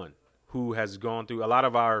anyone who has gone through a lot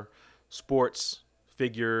of our sports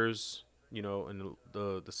figures, in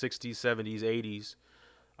the 60s, 70s, 80s,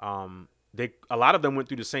 they a lot of them went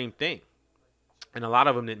through the same thing, and a lot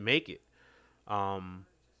of them didn't make it. Um,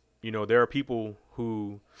 there are people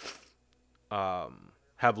who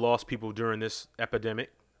have lost people during this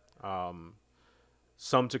epidemic. Um,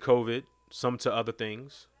 some to COVID, some to other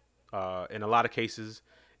things. In a lot of cases,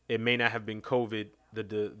 it may not have been COVID,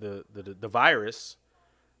 the virus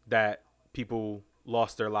that people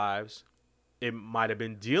lost their lives. It might have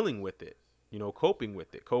been dealing with it, coping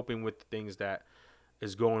with it, coping with the things that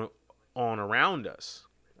is going on around us.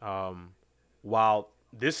 Um, while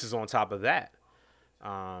this is on top of that,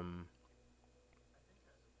 um,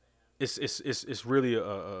 it's really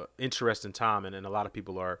a interesting time, and a lot of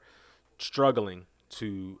people are struggling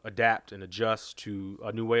to adapt and adjust to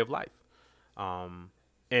a new way of life. Um,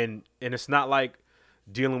 and it's not like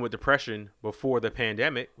dealing with depression before the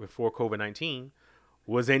pandemic, before COVID-19,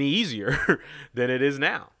 was any easier than it is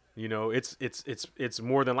now. It's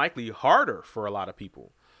more than likely harder for a lot of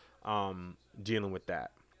people dealing with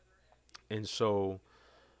that. And so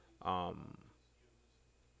I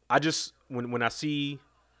just when I see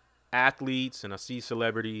athletes and I see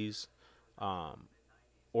celebrities,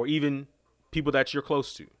 or even people that you're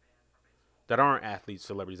close to that aren't athletes,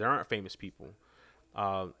 celebrities, that aren't famous people,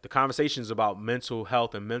 the conversations about mental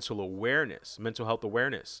health and mental health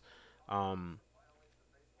awareness. Um,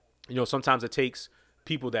 sometimes it takes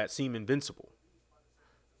people that seem invincible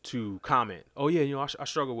to comment. Oh yeah, I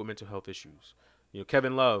struggle with mental health issues.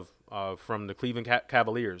 Kevin Love from the Cleveland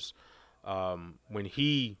Cavaliers, when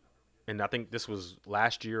he, and I think this was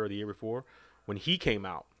last year or the year before, when he came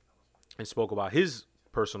out and spoke about his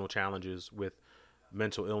personal challenges with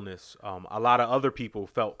mental illness. A lot of other people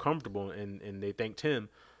felt comfortable, and they thanked him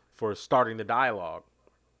for starting the dialogue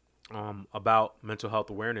about mental health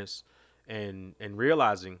awareness and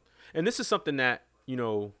realizing. And this is something that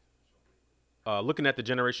looking at the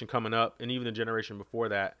generation coming up and even the generation before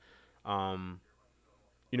that, um,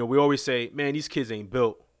 we always say, man, these kids ain't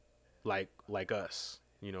built like us.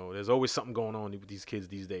 There's always something going on with these kids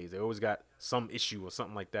these days. They always got some issue or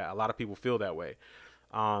something like that. A lot of people feel that way.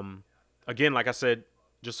 Um, Again, like I said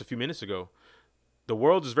just a few minutes ago, the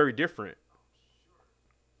world is very different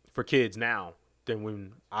for kids now than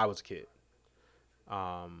when I was a kid.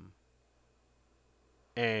 Um,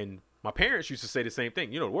 and my parents used to say the same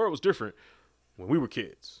thing. The world was different when we were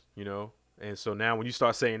kids. And so now when you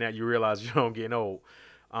start saying that, you realize I'm getting old.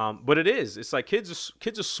 But it is. It's like kids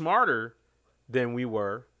are smarter than we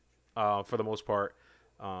were, for the most part,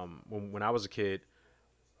 when I was a kid.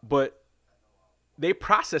 But they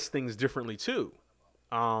process things differently too.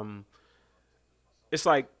 Um, it's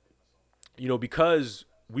like because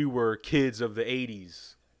we were kids of the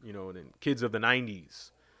 80s, and kids of the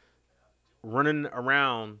 90s, running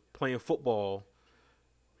around playing football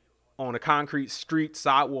on a concrete street,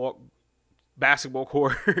 sidewalk, basketball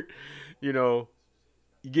court, you know,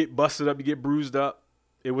 you get busted up, you get bruised up.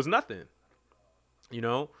 It was nothing, you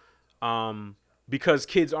know, um, because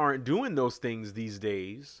kids aren't doing those things these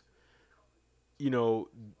days. You know,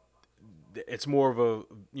 it's more of a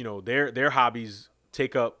their hobbies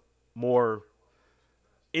take up more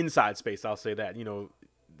inside space. I'll say that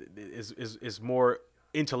is more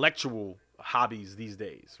intellectual hobbies these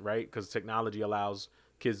days, right? Because technology allows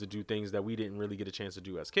kids to do things that we didn't really get a chance to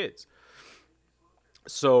do as kids.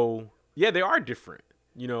 So yeah, they are different,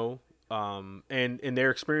 and they're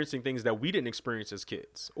experiencing things that we didn't experience as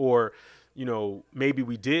kids, or maybe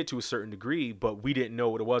we did to a certain degree, but we didn't know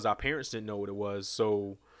what it was. Our parents didn't know what it was,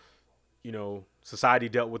 so society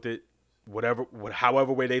dealt with it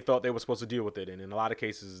however way they thought they were supposed to deal with it, and in a lot of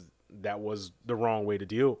cases, that was the wrong way to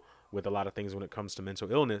deal with a lot of things when it comes to mental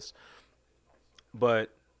illness.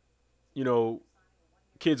 But you know,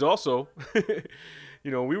 kids also,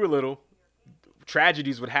 when we were little,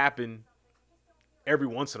 tragedies would happen every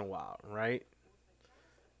once in a while, right?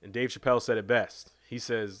 And Dave Chappelle said it best. He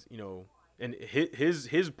says, and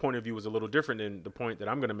his point of view was a little different than the point that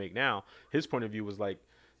I'm going to make now. His point of view was like,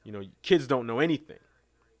 kids don't know anything,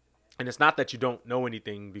 and it's not that you don't know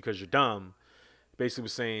anything because you're dumb. Basically,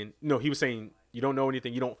 was saying no. He was saying you don't know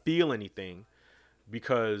anything, you don't feel anything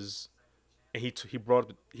because, and he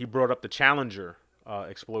brought up the Challenger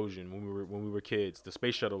explosion when we were kids, the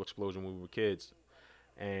space shuttle explosion when we were kids,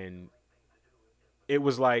 and it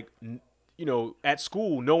was like, at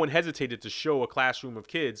school, no one hesitated to show a classroom of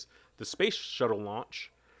kids the space shuttle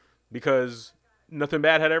launch because nothing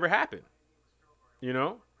bad had ever happened, you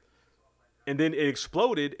know? And then it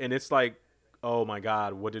exploded, and it's like, oh my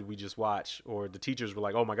God, what did we just watch? Or the teachers were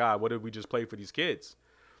like, oh my God, what did we just play for these kids?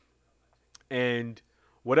 And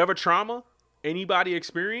whatever trauma anybody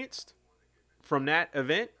experienced from that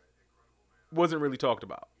event wasn't really talked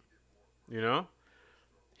about, you know?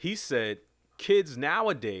 He said kids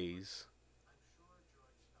nowadays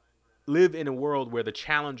live in a world where the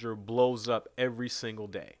Challenger blows up every single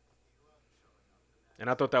day. And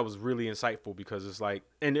I thought that was really insightful because it's like,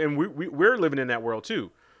 and we're living in that world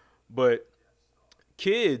too. But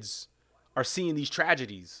kids are seeing these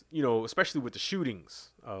tragedies, you know, especially with the shootings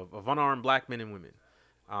of unarmed black men and women.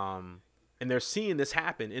 And they're seeing this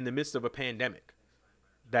happen in the midst of a pandemic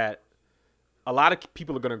that a lot of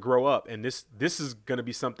people are going to grow up, and this is going to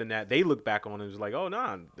be something that they look back on and is like, oh,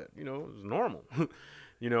 nah, you know, it was normal,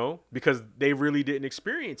 you know, because they really didn't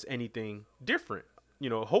experience anything different. You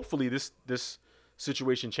know, hopefully this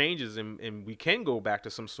situation changes and we can go back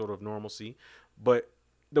to some sort of normalcy, but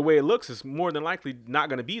the way it looks is more than likely not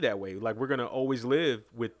going to be that way. Like we're going to always live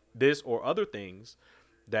with this or other things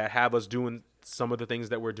that have us doing some of the things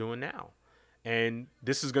that we're doing now. And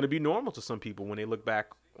this is going to be normal to some people when they look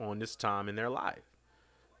back on this time in their life.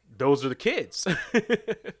 Those are the kids,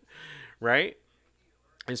 right?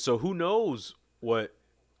 And so who knows what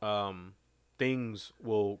things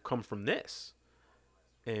will come from this,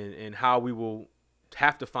 and how we will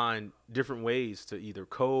have to find different ways to either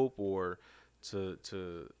cope or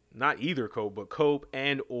to not either cope, but cope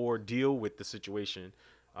and or deal with the situation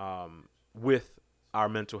with our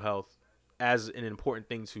mental health as an important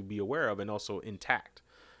thing to be aware of and also intact.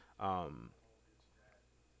 Um,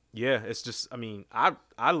 yeah, it's just, I mean, I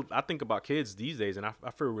think about kids these days, and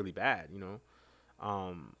I feel really bad, you know.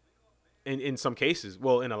 Um, in some cases,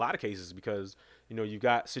 well, in a lot of cases, because you know you've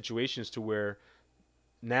got situations to where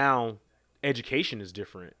now education is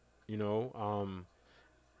different. You know,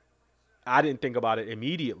 I didn't think about it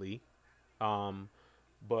immediately, um,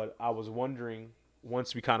 but I was wondering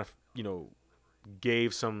once we kind of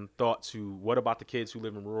gave some thought to what about the kids who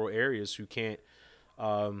live in rural areas who can't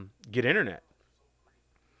get internet.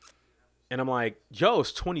 And I'm like, yo,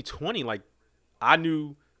 it's 2020. Like, I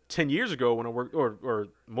knew 10 years ago when I worked, or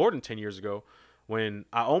more than 10 years ago, when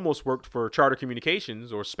I almost worked for Charter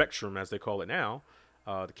Communications, or Spectrum as they call it now,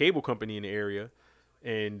 the cable company in the area.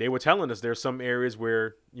 And they were telling us there's some areas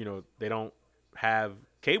where, they don't have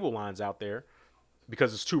cable lines out there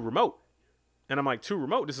because it's too remote. And I'm like, too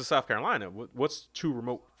remote? This is South Carolina. What's too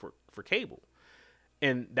remote for cable?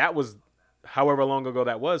 And that was however long ago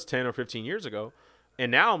that was, 10 or 15 years ago. And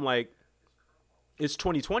now I'm like, it's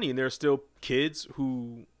 2020 and there's still kids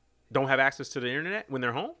who don't have access to the internet when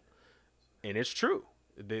they're home. And it's true.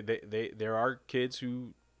 There are kids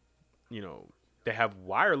who, you know, they have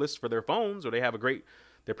wireless for their phones, or their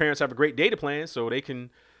parents have a great data plan so they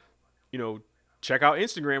can, you know, check out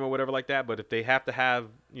Instagram or whatever like that. But if they have to have,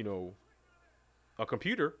 a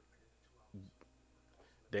computer,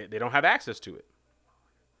 they don't have access to it.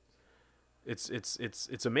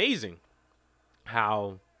 It's amazing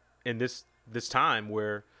how in this time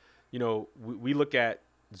where we look at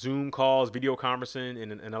Zoom calls, video conferencing,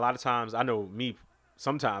 and a lot of times I know me,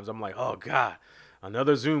 sometimes I'm like, oh God,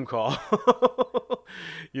 another Zoom call.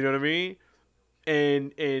 You know what I mean?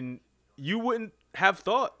 And you wouldn't have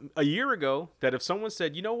thought a year ago that if someone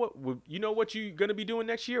said, you know what you're gonna be doing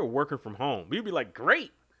next year, working from home, we'd be like,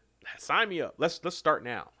 great, sign me up. Let's start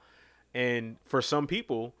now. And for some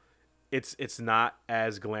people, it's not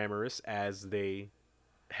as glamorous as they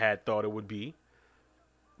had thought it would be.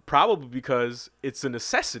 Probably because it's a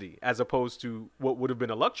necessity as opposed to what would have been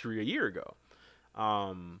a luxury a year ago.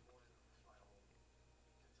 Um,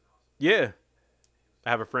 yeah, I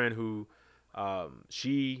have a friend who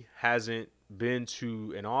she hasn't been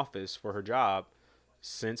to an office for her job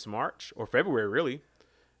since March or February, really.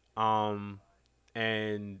 Um,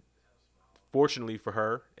 and fortunately for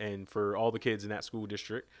her and for all the kids in that school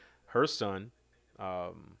district, her son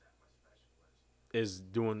um, is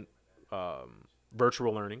doing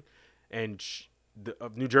virtual learning, and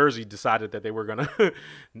New Jersey decided that they were gonna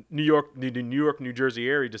New Jersey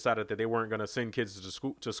area decided that they weren't gonna send kids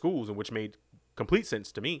to schools, and which made complete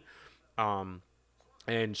sense to me. Um,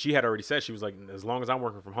 and she had already said, she was like, as long as I'm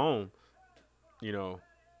working from home, you know,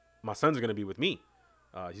 my son's gonna be with me.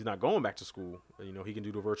 He's not going back to school. He can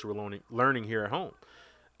do the virtual learning here at home.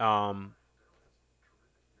 Um,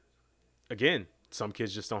 Again, some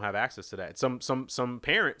kids just don't have access to that. Some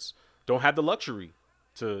parents don't have the luxury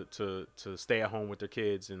to stay at home with their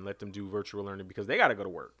kids and let them do virtual learning because they got to go to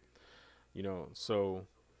work. So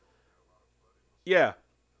yeah,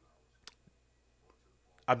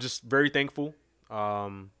 I'm just very thankful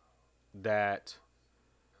that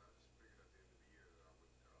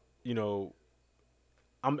you know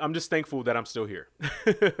I'm just thankful that I'm still here.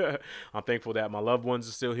 I'm thankful that my loved ones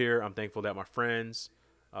are still here. I'm thankful that my friends,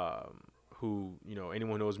 um, who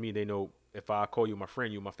anyone who knows me, they know if I call you my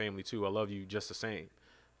friend, you my family too. I love you just the same.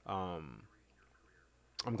 Um,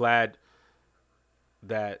 I'm glad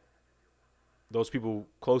that those people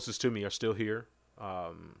closest to me are still here,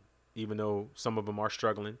 even though some of them are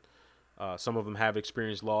struggling. Some of them have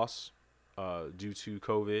experienced loss due to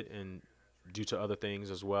COVID and due to other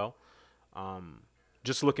things as well. Um,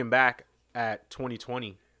 just looking back at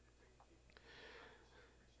 2020,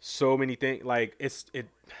 so many things like it.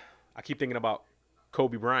 I keep thinking about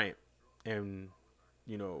Kobe Bryant and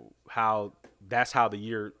how that's how the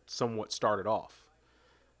year somewhat started off,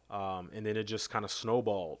 and then it just kind of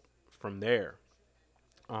snowballed from there.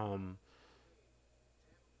 Um,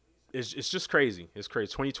 it's just crazy. It's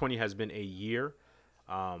crazy. 2020 has been a year,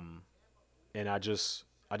 um, and I just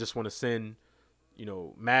want to send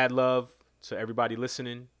mad love to everybody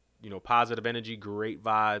listening. Positive energy, great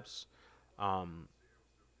vibes. Um,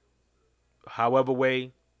 however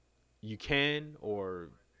way you can or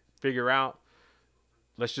figure out,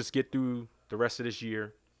 let's just get through the rest of this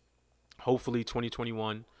year. Hopefully,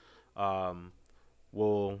 2021 um,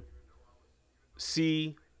 will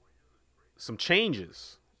see some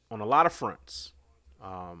changes on a lot of fronts,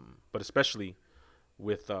 but especially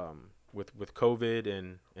with COVID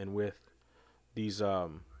and with these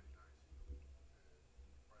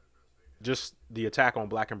just the attack on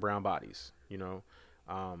black and brown bodies.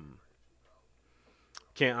 Um,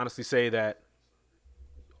 can't honestly say that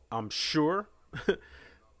I'm sure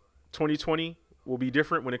 2020 will be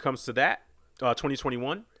different when it comes to that.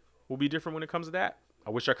 2021 will be different when it comes to that. I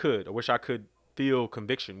wish I could. I wish I could feel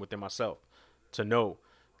conviction within myself to know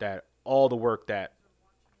that all the work that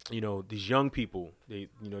these young people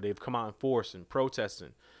they've come out in force and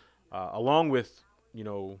protesting, along with you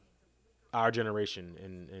know our generation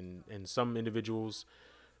and some individuals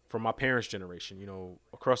from my parents' generation,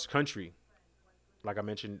 across the country. Like I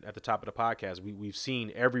mentioned at the top of the podcast, we've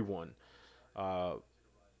seen everyone uh,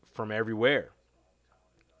 from everywhere,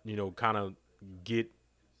 kind of get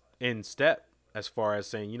in step as far as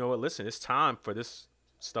saying, you know what, listen, it's time for this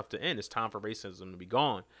stuff to end. It's time for racism to be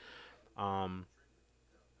gone. Um,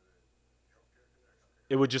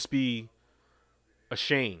 it would just be a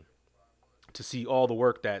shame to see all the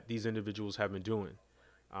work that these individuals have been doing,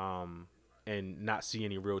 um, and not see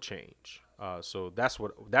any real change. So that's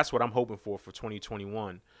what I'm hoping for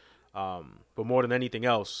 2021. But more than anything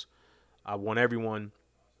else, I want everyone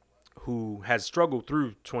who has struggled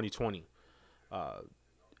through 2020. Uh,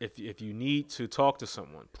 if you need to talk to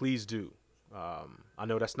someone, please do. I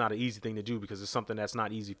know that's not an easy thing to do because it's something that's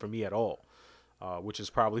not easy for me at all, which is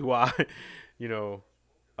probably why, you know,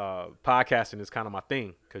 podcasting is kind of my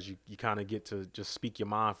thing because you kind of get to just speak your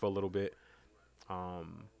mind for a little bit,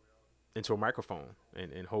 um, into a microphone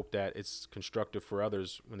and hope that it's constructive for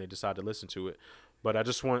others when they decide to listen to it. But I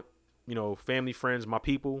just want, family, friends, my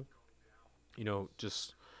people,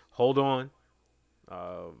 just hold on.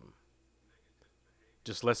 Um,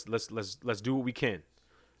 just let's do what we can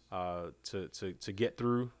to get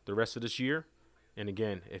through the rest of this year. And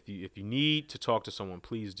again, if you need to talk to someone,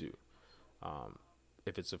 please do. Um,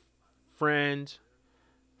 if it's a friend,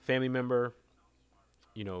 family member,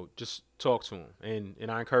 just talk to them.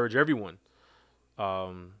 And I encourage everyone.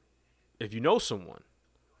 Um, if you know someone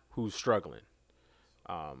who's struggling,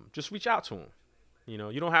 just reach out to them. You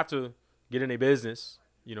don't have to get in their business.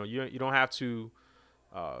 You don't have to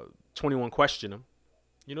 21 question them.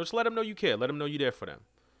 Just let them know you care. Let them know you're there for them.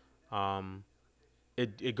 Um,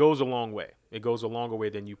 it goes a long way. It goes a longer way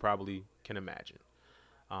than you probably can imagine.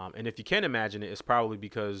 And if you can imagine it, it's probably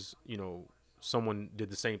because someone did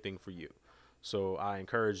the same thing for you. So I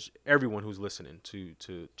encourage everyone who's listening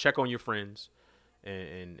to check on your friends,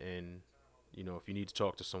 and if you need to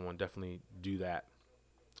talk to someone, definitely do that.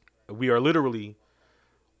 We are literally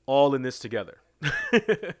all in this together.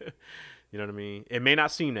 You know what I mean? It may not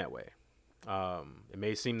seem that way. It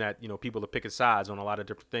may seem that people are picking sides on a lot of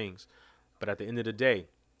different things, but at the end of the day,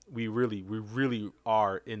 we really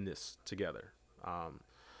are in this together. Um,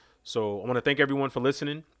 so I want to thank everyone for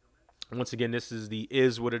listening. Once again, this is the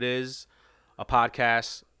Is What It Is, a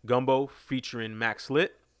podcast gumbo featuring Max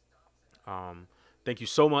Lit. Um, thank you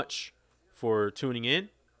so much for tuning in,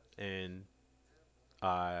 and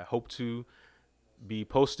I hope to be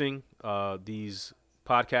posting these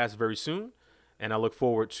podcasts very soon. And I look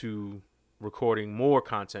forward to recording more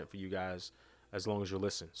content for you guys as long as you're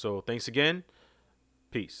listening. So thanks again.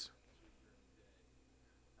 Peace.